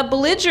bit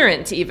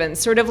belligerent even,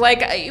 sort of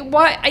like,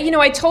 why?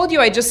 I told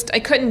you I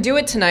couldn't do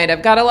it tonight.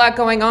 I've got a lot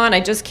going on. I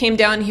just came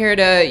down here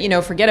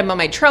to, forget about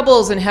my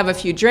troubles and have a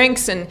few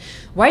drinks. And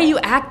why are you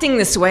acting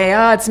this way?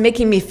 It's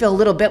making me feel a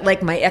little bit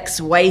like my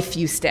ex-wife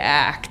used to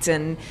act.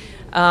 And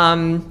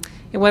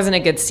it wasn't a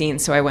good scene,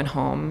 so I went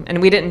home.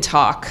 And we didn't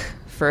talk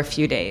for a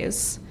few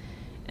days.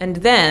 And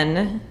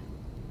then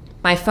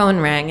my phone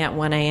rang at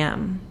 1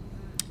 a.m.,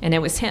 and it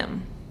was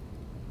him.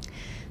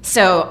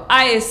 So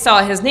I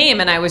saw his name,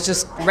 and I was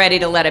just ready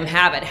to let him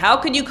have it. How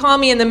could you call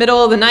me in the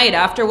middle of the night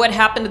after what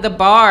happened at the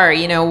bar?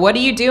 What are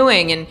you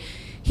doing? And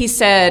he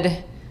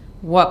said,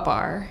 what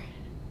bar?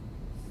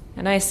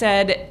 And I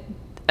said,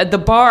 the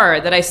bar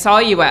that I saw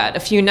you at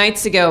a few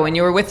nights ago when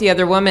you were with the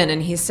other woman.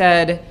 And he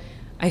said,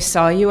 I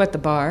saw you at the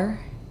bar?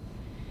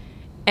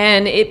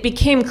 And it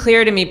became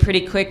clear to me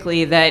pretty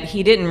quickly that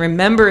he didn't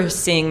remember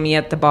seeing me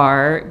at the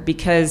bar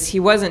because he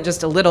wasn't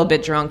just a little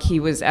bit drunk, he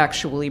was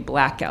actually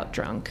blackout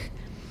drunk.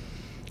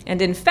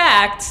 And in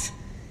fact,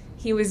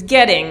 he was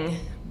getting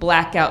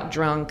blackout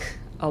drunk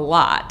a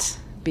lot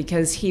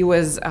because he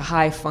was a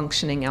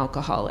high-functioning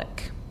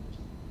alcoholic.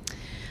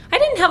 I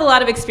didn't have a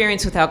lot of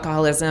experience with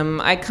alcoholism.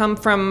 I come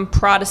from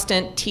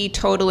Protestant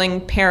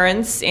teetotaling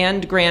parents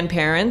and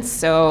grandparents,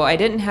 so I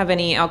didn't have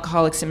any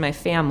alcoholics in my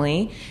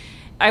family.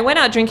 I went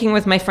out drinking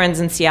with my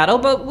friends in Seattle,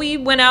 but we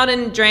went out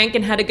and drank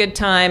and had a good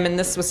time, and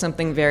this was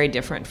something very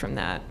different from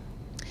that.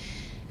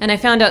 And I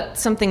found out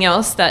something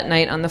else that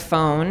night on the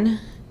phone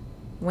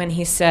when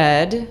he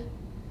said,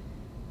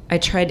 I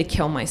tried to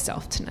kill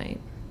myself tonight.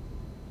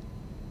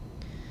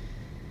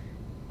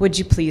 Would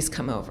you please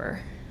come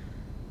over?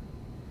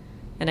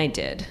 And I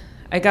did.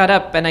 I got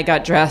up and I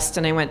got dressed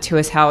and I went to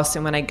his house,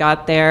 and when I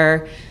got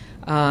there,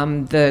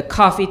 the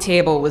coffee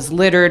table was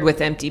littered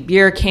with empty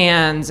beer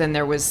cans, and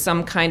there was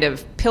some kind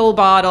of pill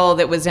bottle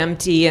that was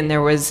empty, and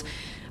there was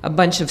a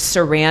bunch of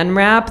saran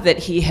wrap that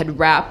he had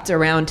wrapped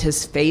around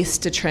his face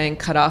to try and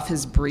cut off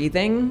his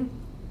breathing.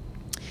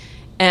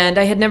 And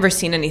I had never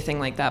seen anything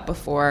like that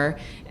before.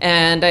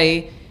 And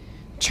I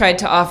tried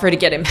to offer to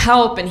get him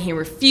help, and he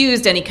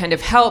refused any kind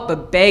of help,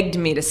 but begged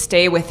me to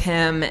stay with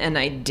him, and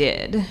I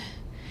did.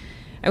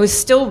 I was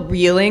still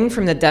reeling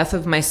from the death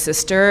of my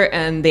sister,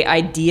 and the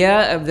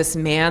idea of this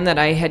man that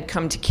I had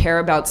come to care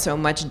about so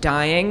much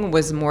dying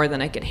was more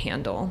than I could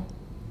handle.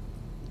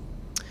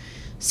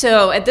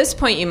 So at this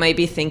point, you might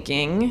be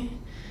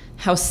thinking,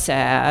 how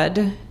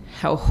sad,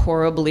 how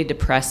horribly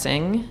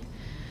depressing.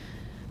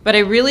 But I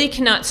really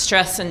cannot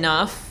stress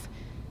enough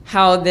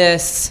how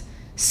this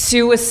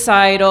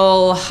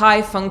suicidal,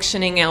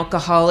 high-functioning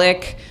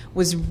alcoholic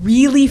was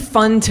really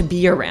fun to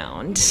be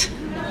around.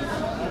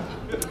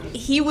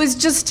 He was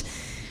just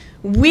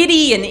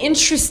witty and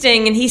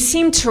interesting, and he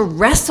seemed to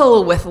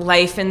wrestle with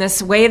life in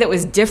this way that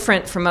was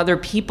different from other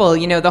people.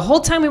 The whole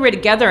time we were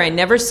together, I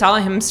never saw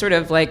him sort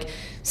of like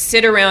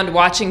sit around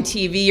watching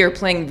TV or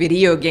playing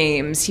video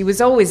games. He was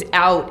always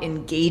out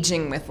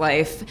engaging with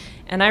life,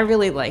 and I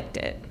really liked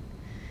it.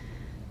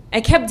 I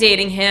kept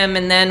dating him,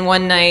 and then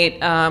one night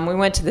we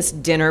went to this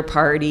dinner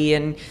party,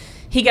 and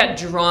he got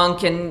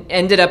drunk and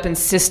ended up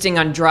insisting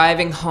on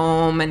driving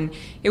home, and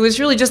it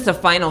was really just the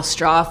final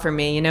straw for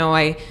me.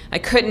 I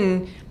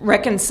couldn't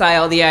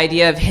reconcile the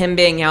idea of him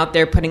being out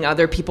there putting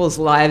other people's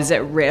lives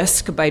at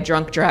risk by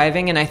drunk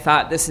driving, and I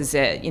thought, this is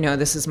it.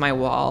 This is my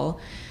wall.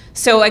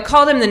 So I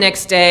called him the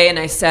next day, and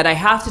I said, I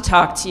have to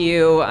talk to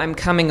you. I'm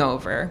coming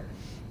over.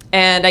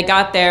 And I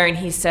got there, and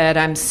he said,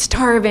 I'm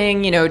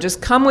starving,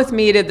 just come with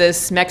me to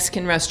this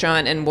Mexican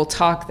restaurant, and we'll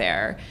talk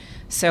there.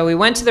 So we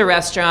went to the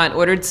restaurant,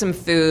 ordered some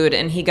food,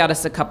 and he got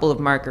us a couple of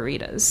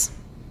margaritas.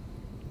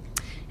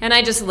 And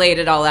I just laid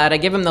it all out. I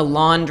gave him the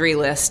laundry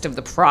list of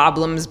the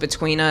problems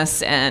between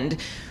us and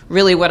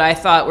really what I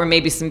thought were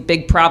maybe some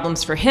big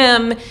problems for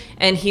him.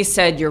 And he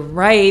said, you're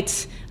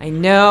right. I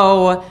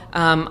know.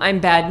 I'm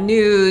bad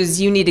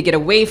news. You need to get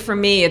away from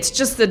me. It's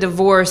just the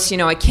divorce.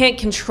 I can't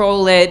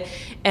control it.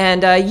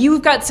 And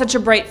you've got such a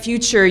bright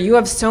future. You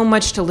have so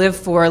much to live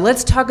for.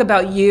 Let's talk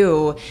about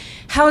you.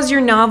 How's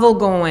your novel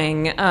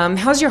going?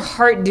 How's your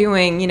heart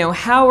doing?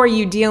 How are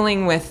you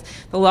dealing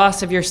with the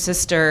loss of your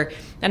sister?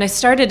 And I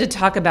started to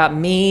talk about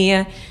me,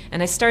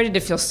 and I started to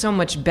feel so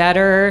much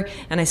better,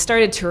 and I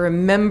started to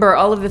remember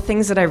all of the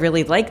things that I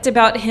really liked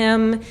about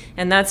him.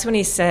 And that's when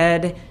he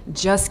said,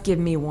 just give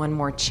me one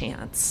more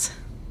chance.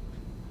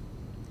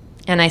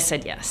 And I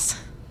said yes.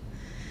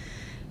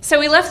 So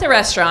we left the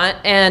restaurant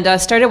and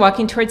started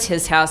walking towards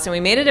his house, and we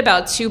made it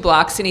about 2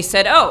 blocks, and he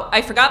said, oh,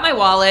 I forgot my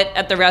wallet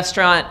at the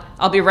restaurant.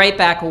 I'll be right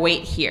back.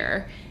 Wait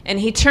here. And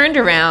he turned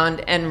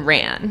around and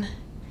ran.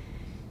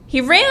 He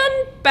ran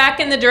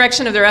back in the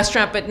direction of the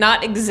restaurant, but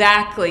not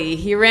exactly.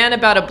 He ran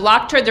about a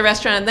block toward the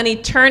restaurant, and then he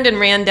turned and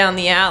ran down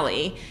the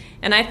alley.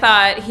 And I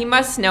thought, he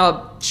must know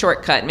a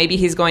shortcut. Maybe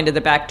he's going to the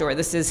back door.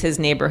 This is his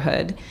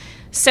neighborhood.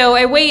 So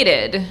I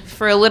waited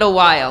for a little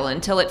while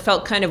until it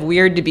felt kind of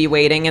weird to be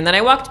waiting, and then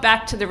I walked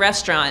back to the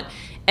restaurant,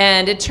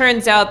 and it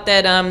turns out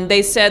that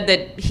they said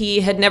that he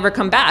had never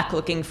come back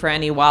looking for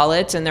any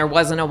wallet, and there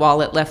wasn't a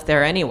wallet left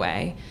there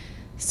anyway.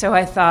 So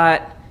I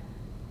thought,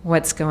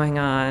 what's going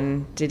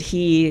on? Did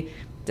he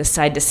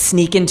decide to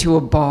sneak into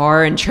a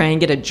bar and try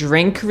and get a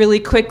drink really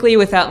quickly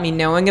without me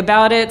knowing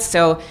about it?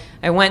 So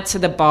I went to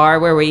the bar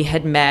where we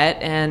had met,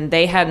 and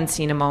they hadn't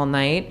seen him all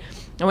night.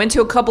 I went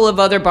to a couple of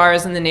other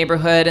bars in the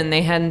neighborhood, and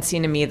they hadn't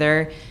seen him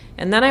either.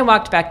 And then I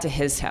walked back to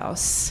his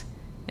house.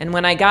 And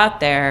when I got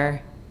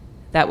there,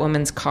 that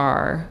woman's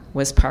car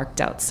was parked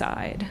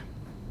outside.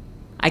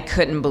 I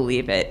couldn't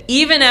believe it.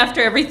 Even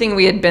after everything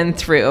we had been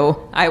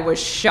through, I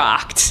was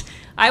shocked.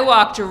 I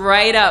walked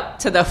right up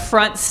to the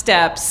front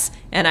steps,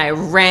 and I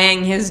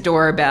rang his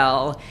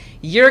doorbell.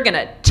 You're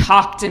gonna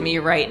talk to me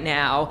right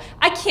now.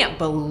 I can't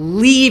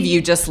believe you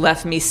just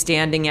left me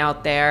standing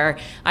out there.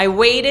 I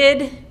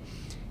waited,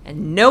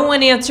 and no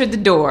one answered the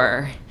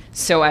door,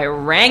 so I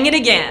rang it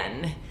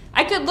again.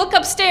 I could look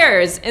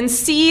upstairs and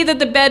see that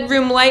the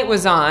bedroom light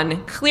was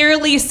on.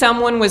 Clearly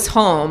someone was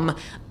home.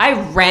 I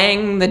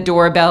rang the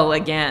doorbell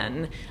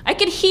again. I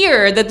could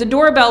hear that the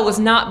doorbell was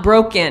not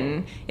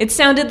broken. It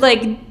sounded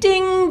like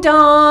ding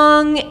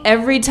dong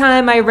every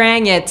time I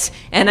rang it,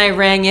 and I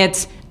rang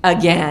it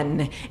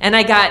again. And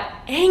I got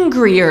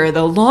angrier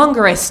the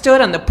longer I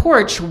stood on the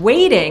porch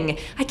waiting.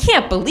 I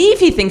can't believe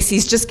he thinks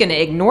he's just going to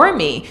ignore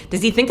me.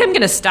 Does he think I'm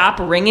going to stop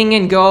ringing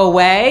and go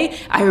away?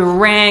 I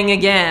rang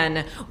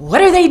again.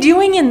 What are they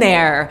doing in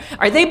there?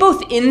 Are they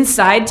both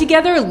inside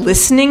together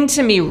listening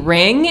to me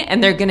ring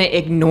and they're going to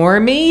ignore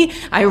me?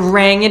 I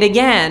rang it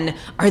again.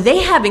 Are they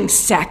having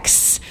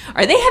sex?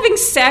 Are they having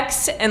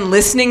sex and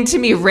listening to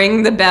me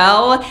ring the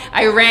bell?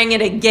 I rang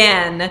it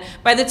again.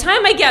 By the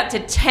time I got to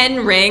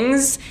 10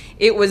 rings,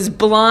 it was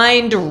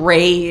blind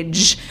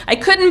rage. I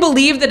couldn't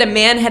believe that a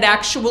man had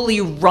actually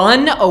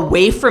run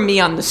away from me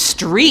on the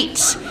street.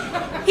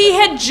 He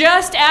had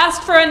just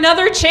asked for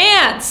another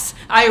chance.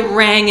 I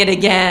rang it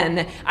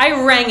again.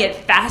 I rang it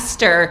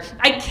faster.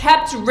 I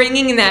kept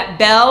ringing that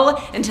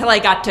bell until I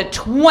got to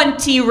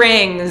 20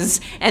 rings.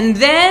 And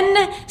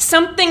then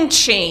something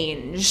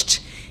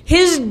changed.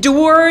 His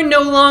door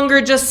no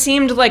longer just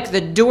seemed like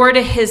the door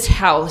to his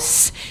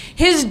house.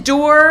 His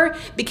door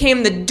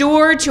became the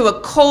door to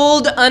a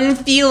cold,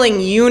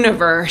 unfeeling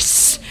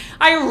universe.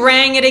 I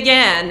rang it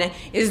again.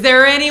 Is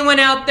there anyone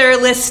out there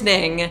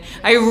listening?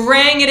 I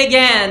rang it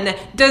again.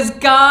 Does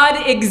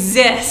God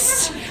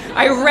exist?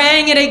 I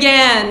rang it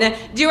again.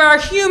 Do our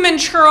human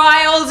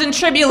trials and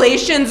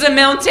tribulations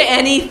amount to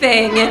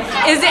anything?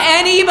 Is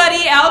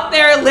anybody out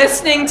there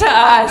listening to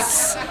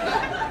us?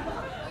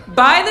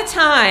 By the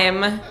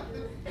time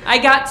I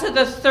got to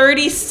the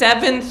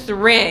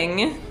 37th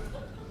ring,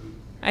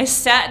 I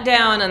sat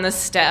down on the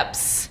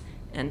steps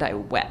and I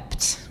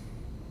wept.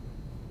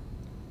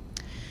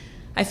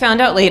 I found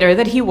out later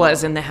that he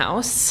was in the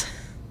house,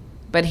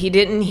 but he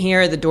didn't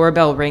hear the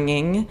doorbell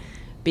ringing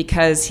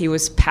because he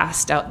was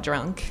passed out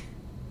drunk.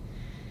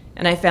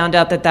 And I found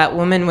out that that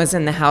woman was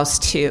in the house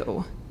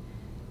too,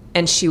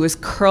 and she was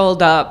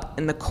curled up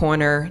in the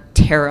corner,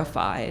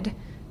 terrified,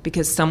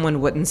 because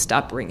someone wouldn't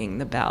stop ringing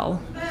the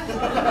bell.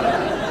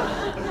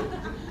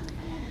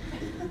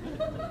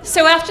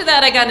 So after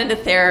that, I got into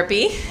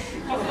therapy.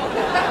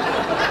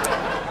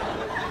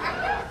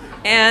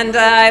 And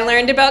I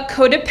learned about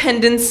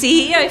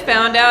codependency. I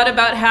found out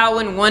about how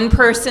when one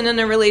person in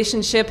a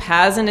relationship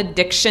has an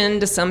addiction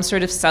to some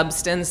sort of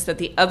substance, that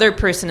the other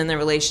person in the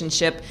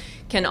relationship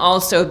can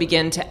also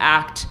begin to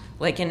act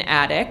like an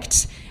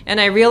addict.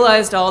 And I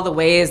realized all the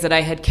ways that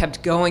I had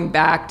kept going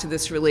back to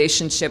this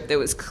relationship that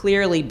was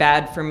clearly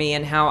bad for me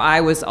and how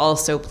I was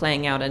also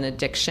playing out an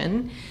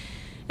addiction.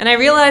 And I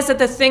realized that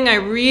the thing I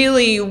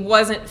really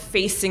wasn't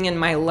facing in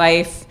my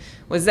life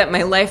was that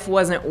my life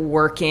wasn't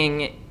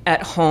working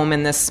at home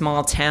in this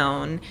small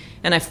town.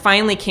 And I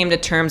finally came to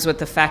terms with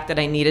the fact that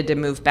I needed to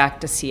move back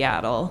to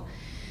Seattle.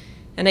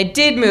 And I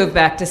did move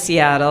back to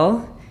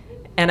Seattle,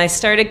 and I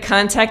started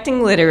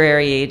contacting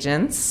literary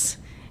agents.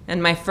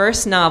 And my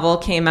first novel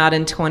came out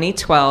in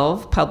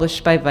 2012,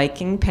 published by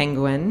Viking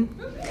Penguin.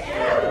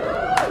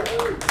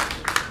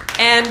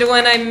 And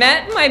when I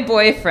met my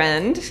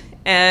boyfriend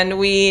and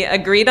we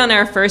agreed on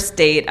our first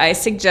date, I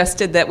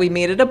suggested that we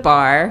meet at a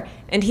bar.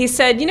 And he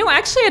said,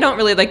 actually, I don't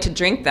really like to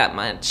drink that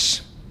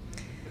much.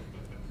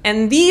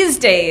 And these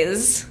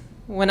days,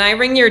 when I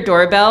ring your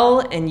doorbell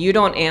and you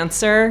don't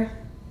answer,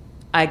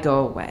 I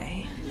go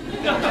away.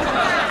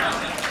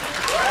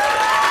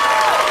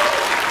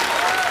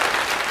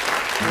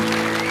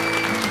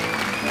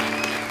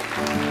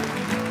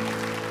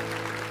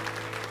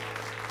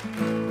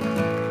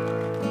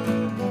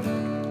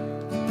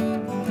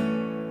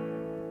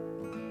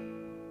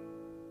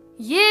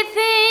 You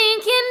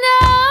think you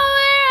know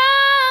where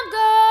I'm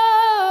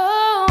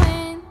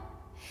going?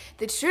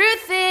 The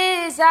truth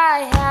is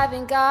I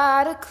haven't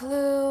got a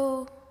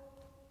clue.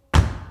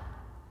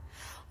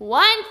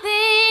 One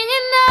thing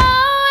you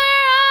know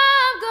where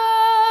I'm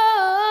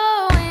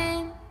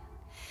going,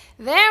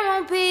 there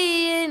won't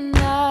be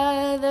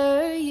another.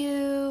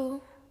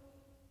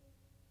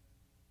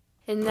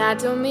 And that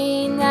don't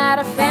mean that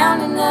I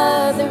found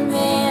another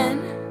man.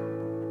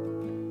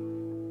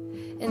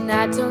 And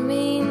that don't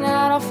mean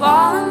that I'll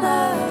fall in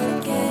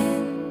love again.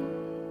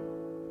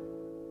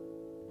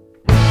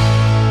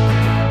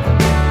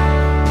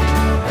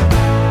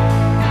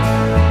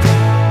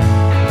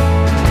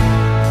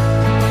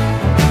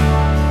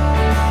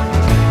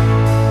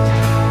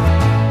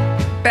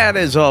 That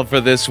is all for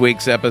this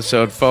week's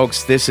episode,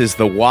 folks. This is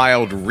the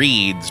Wild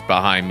Reeds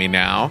behind me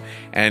now,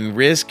 and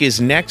Risk is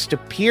next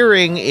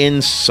appearing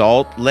in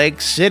Salt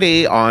Lake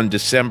City on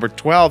December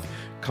 12th.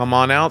 Come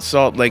on out,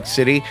 Salt Lake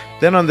City.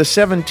 Then on the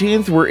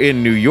 17th, we're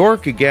in New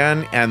York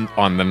again, and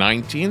on the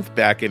 19th,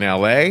 back in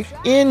LA.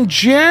 In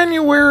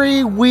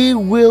January, we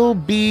will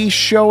be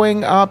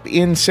showing up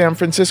in San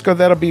Francisco.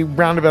 That'll be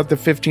round about the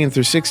 15th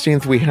or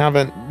 16th. We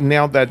haven't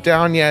nailed that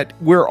down yet.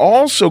 We're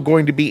also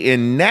going to be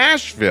in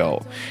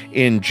Nashville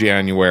in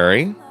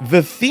January.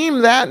 The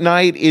theme that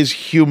night is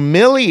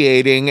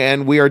humiliating,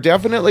 and we are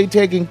definitely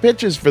taking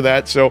pitches for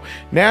that. So,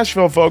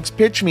 Nashville folks,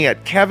 pitch me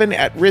at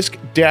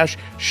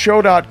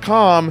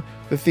kevin@risk-show.com.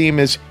 The theme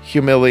is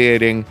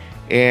humiliating.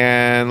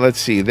 And let's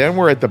see, then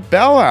we're at the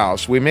Bell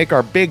House. We make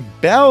our big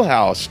Bell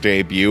House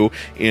debut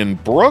in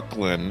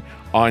Brooklyn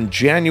on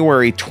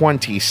January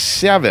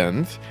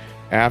 27th.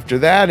 After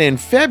that, in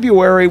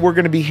February, we're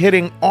going to be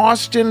hitting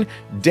Austin,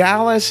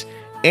 Dallas,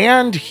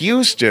 and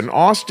Houston.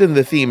 Austin,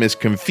 the theme is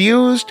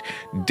confused.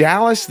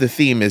 Dallas, the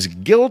theme is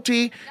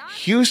guilty.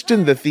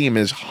 Houston, the theme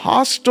is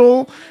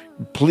hostile.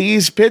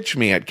 Please pitch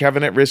me at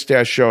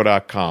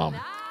kevin@risk-show.com.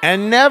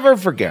 And never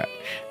forget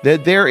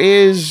that there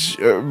is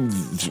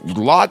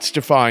lots to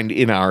find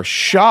in our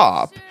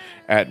shop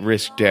at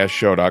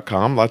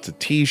risk-show.com. Lots of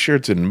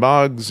t-shirts and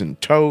mugs and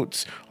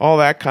totes, all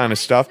that kind of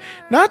stuff.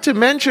 Not to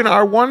mention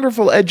our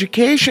wonderful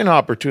education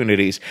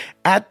opportunities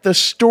at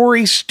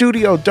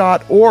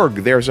thestorystudio.org.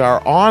 There's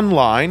our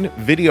online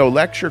video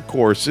lecture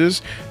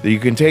courses that you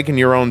can take in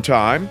your own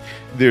time.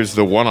 There's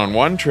the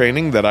one-on-one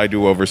training that I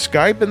do over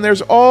Skype, and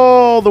there's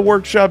all the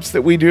workshops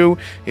that we do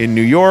in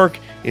New York,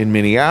 in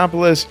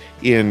Minneapolis,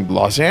 in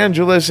Los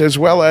Angeles, as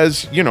well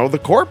as, the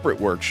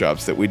corporate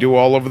workshops that we do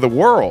all over the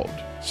world.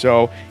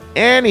 So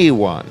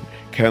anyone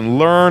can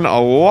learn a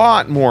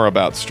lot more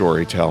about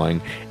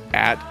storytelling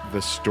at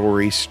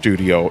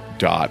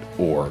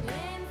thestorystudio.org.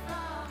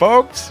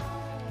 Folks,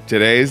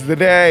 today's the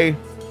day.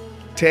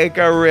 Take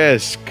a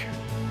risk.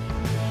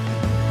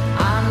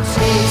 I'm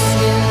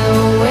chasing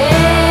the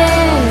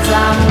winds,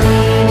 I'm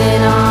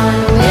leaning on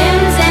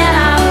winds, and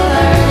I'm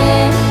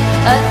learning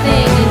a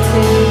thing or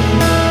two.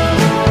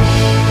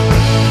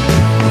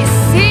 You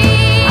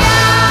see,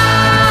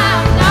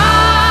 I'm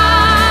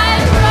not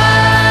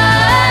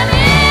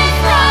running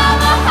from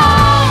a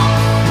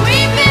home we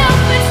built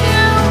for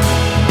two.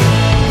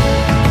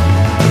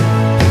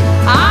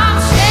 I'm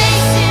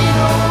chasing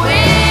the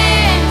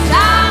winds,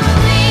 I'm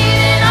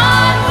leaning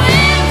on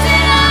winds,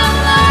 and I'm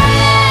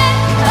learning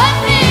a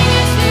thing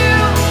or two.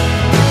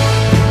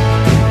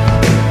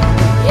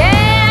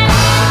 Yeah, you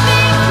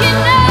think you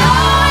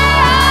know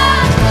where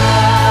I'm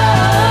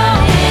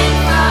going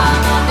from.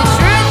 The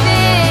truth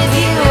is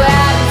you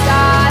haven't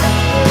got a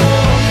clue.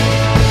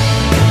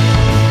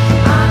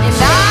 And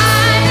I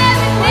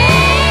never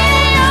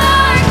need your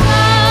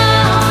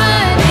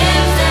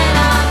confidence,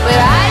 but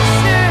I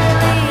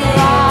surely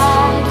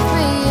longed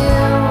for you.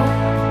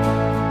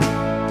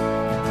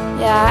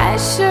 Yeah, I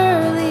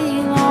surely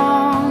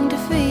longed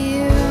for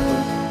you.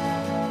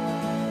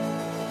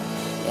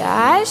 Yeah,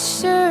 I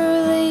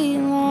surely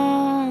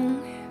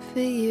long for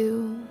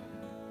you.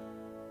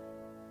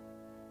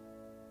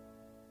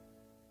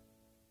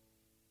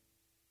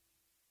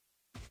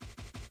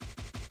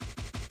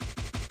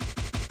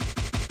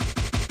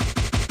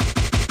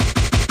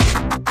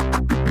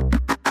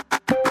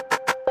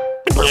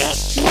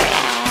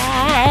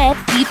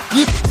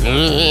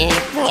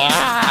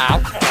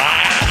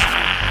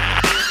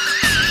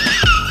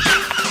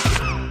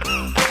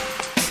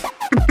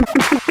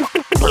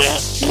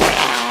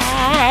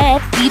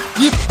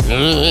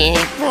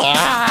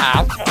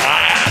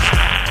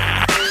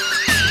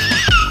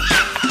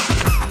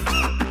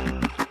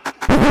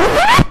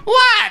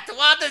 What?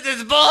 What is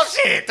this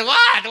bullshit?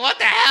 What? What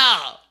the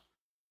hell?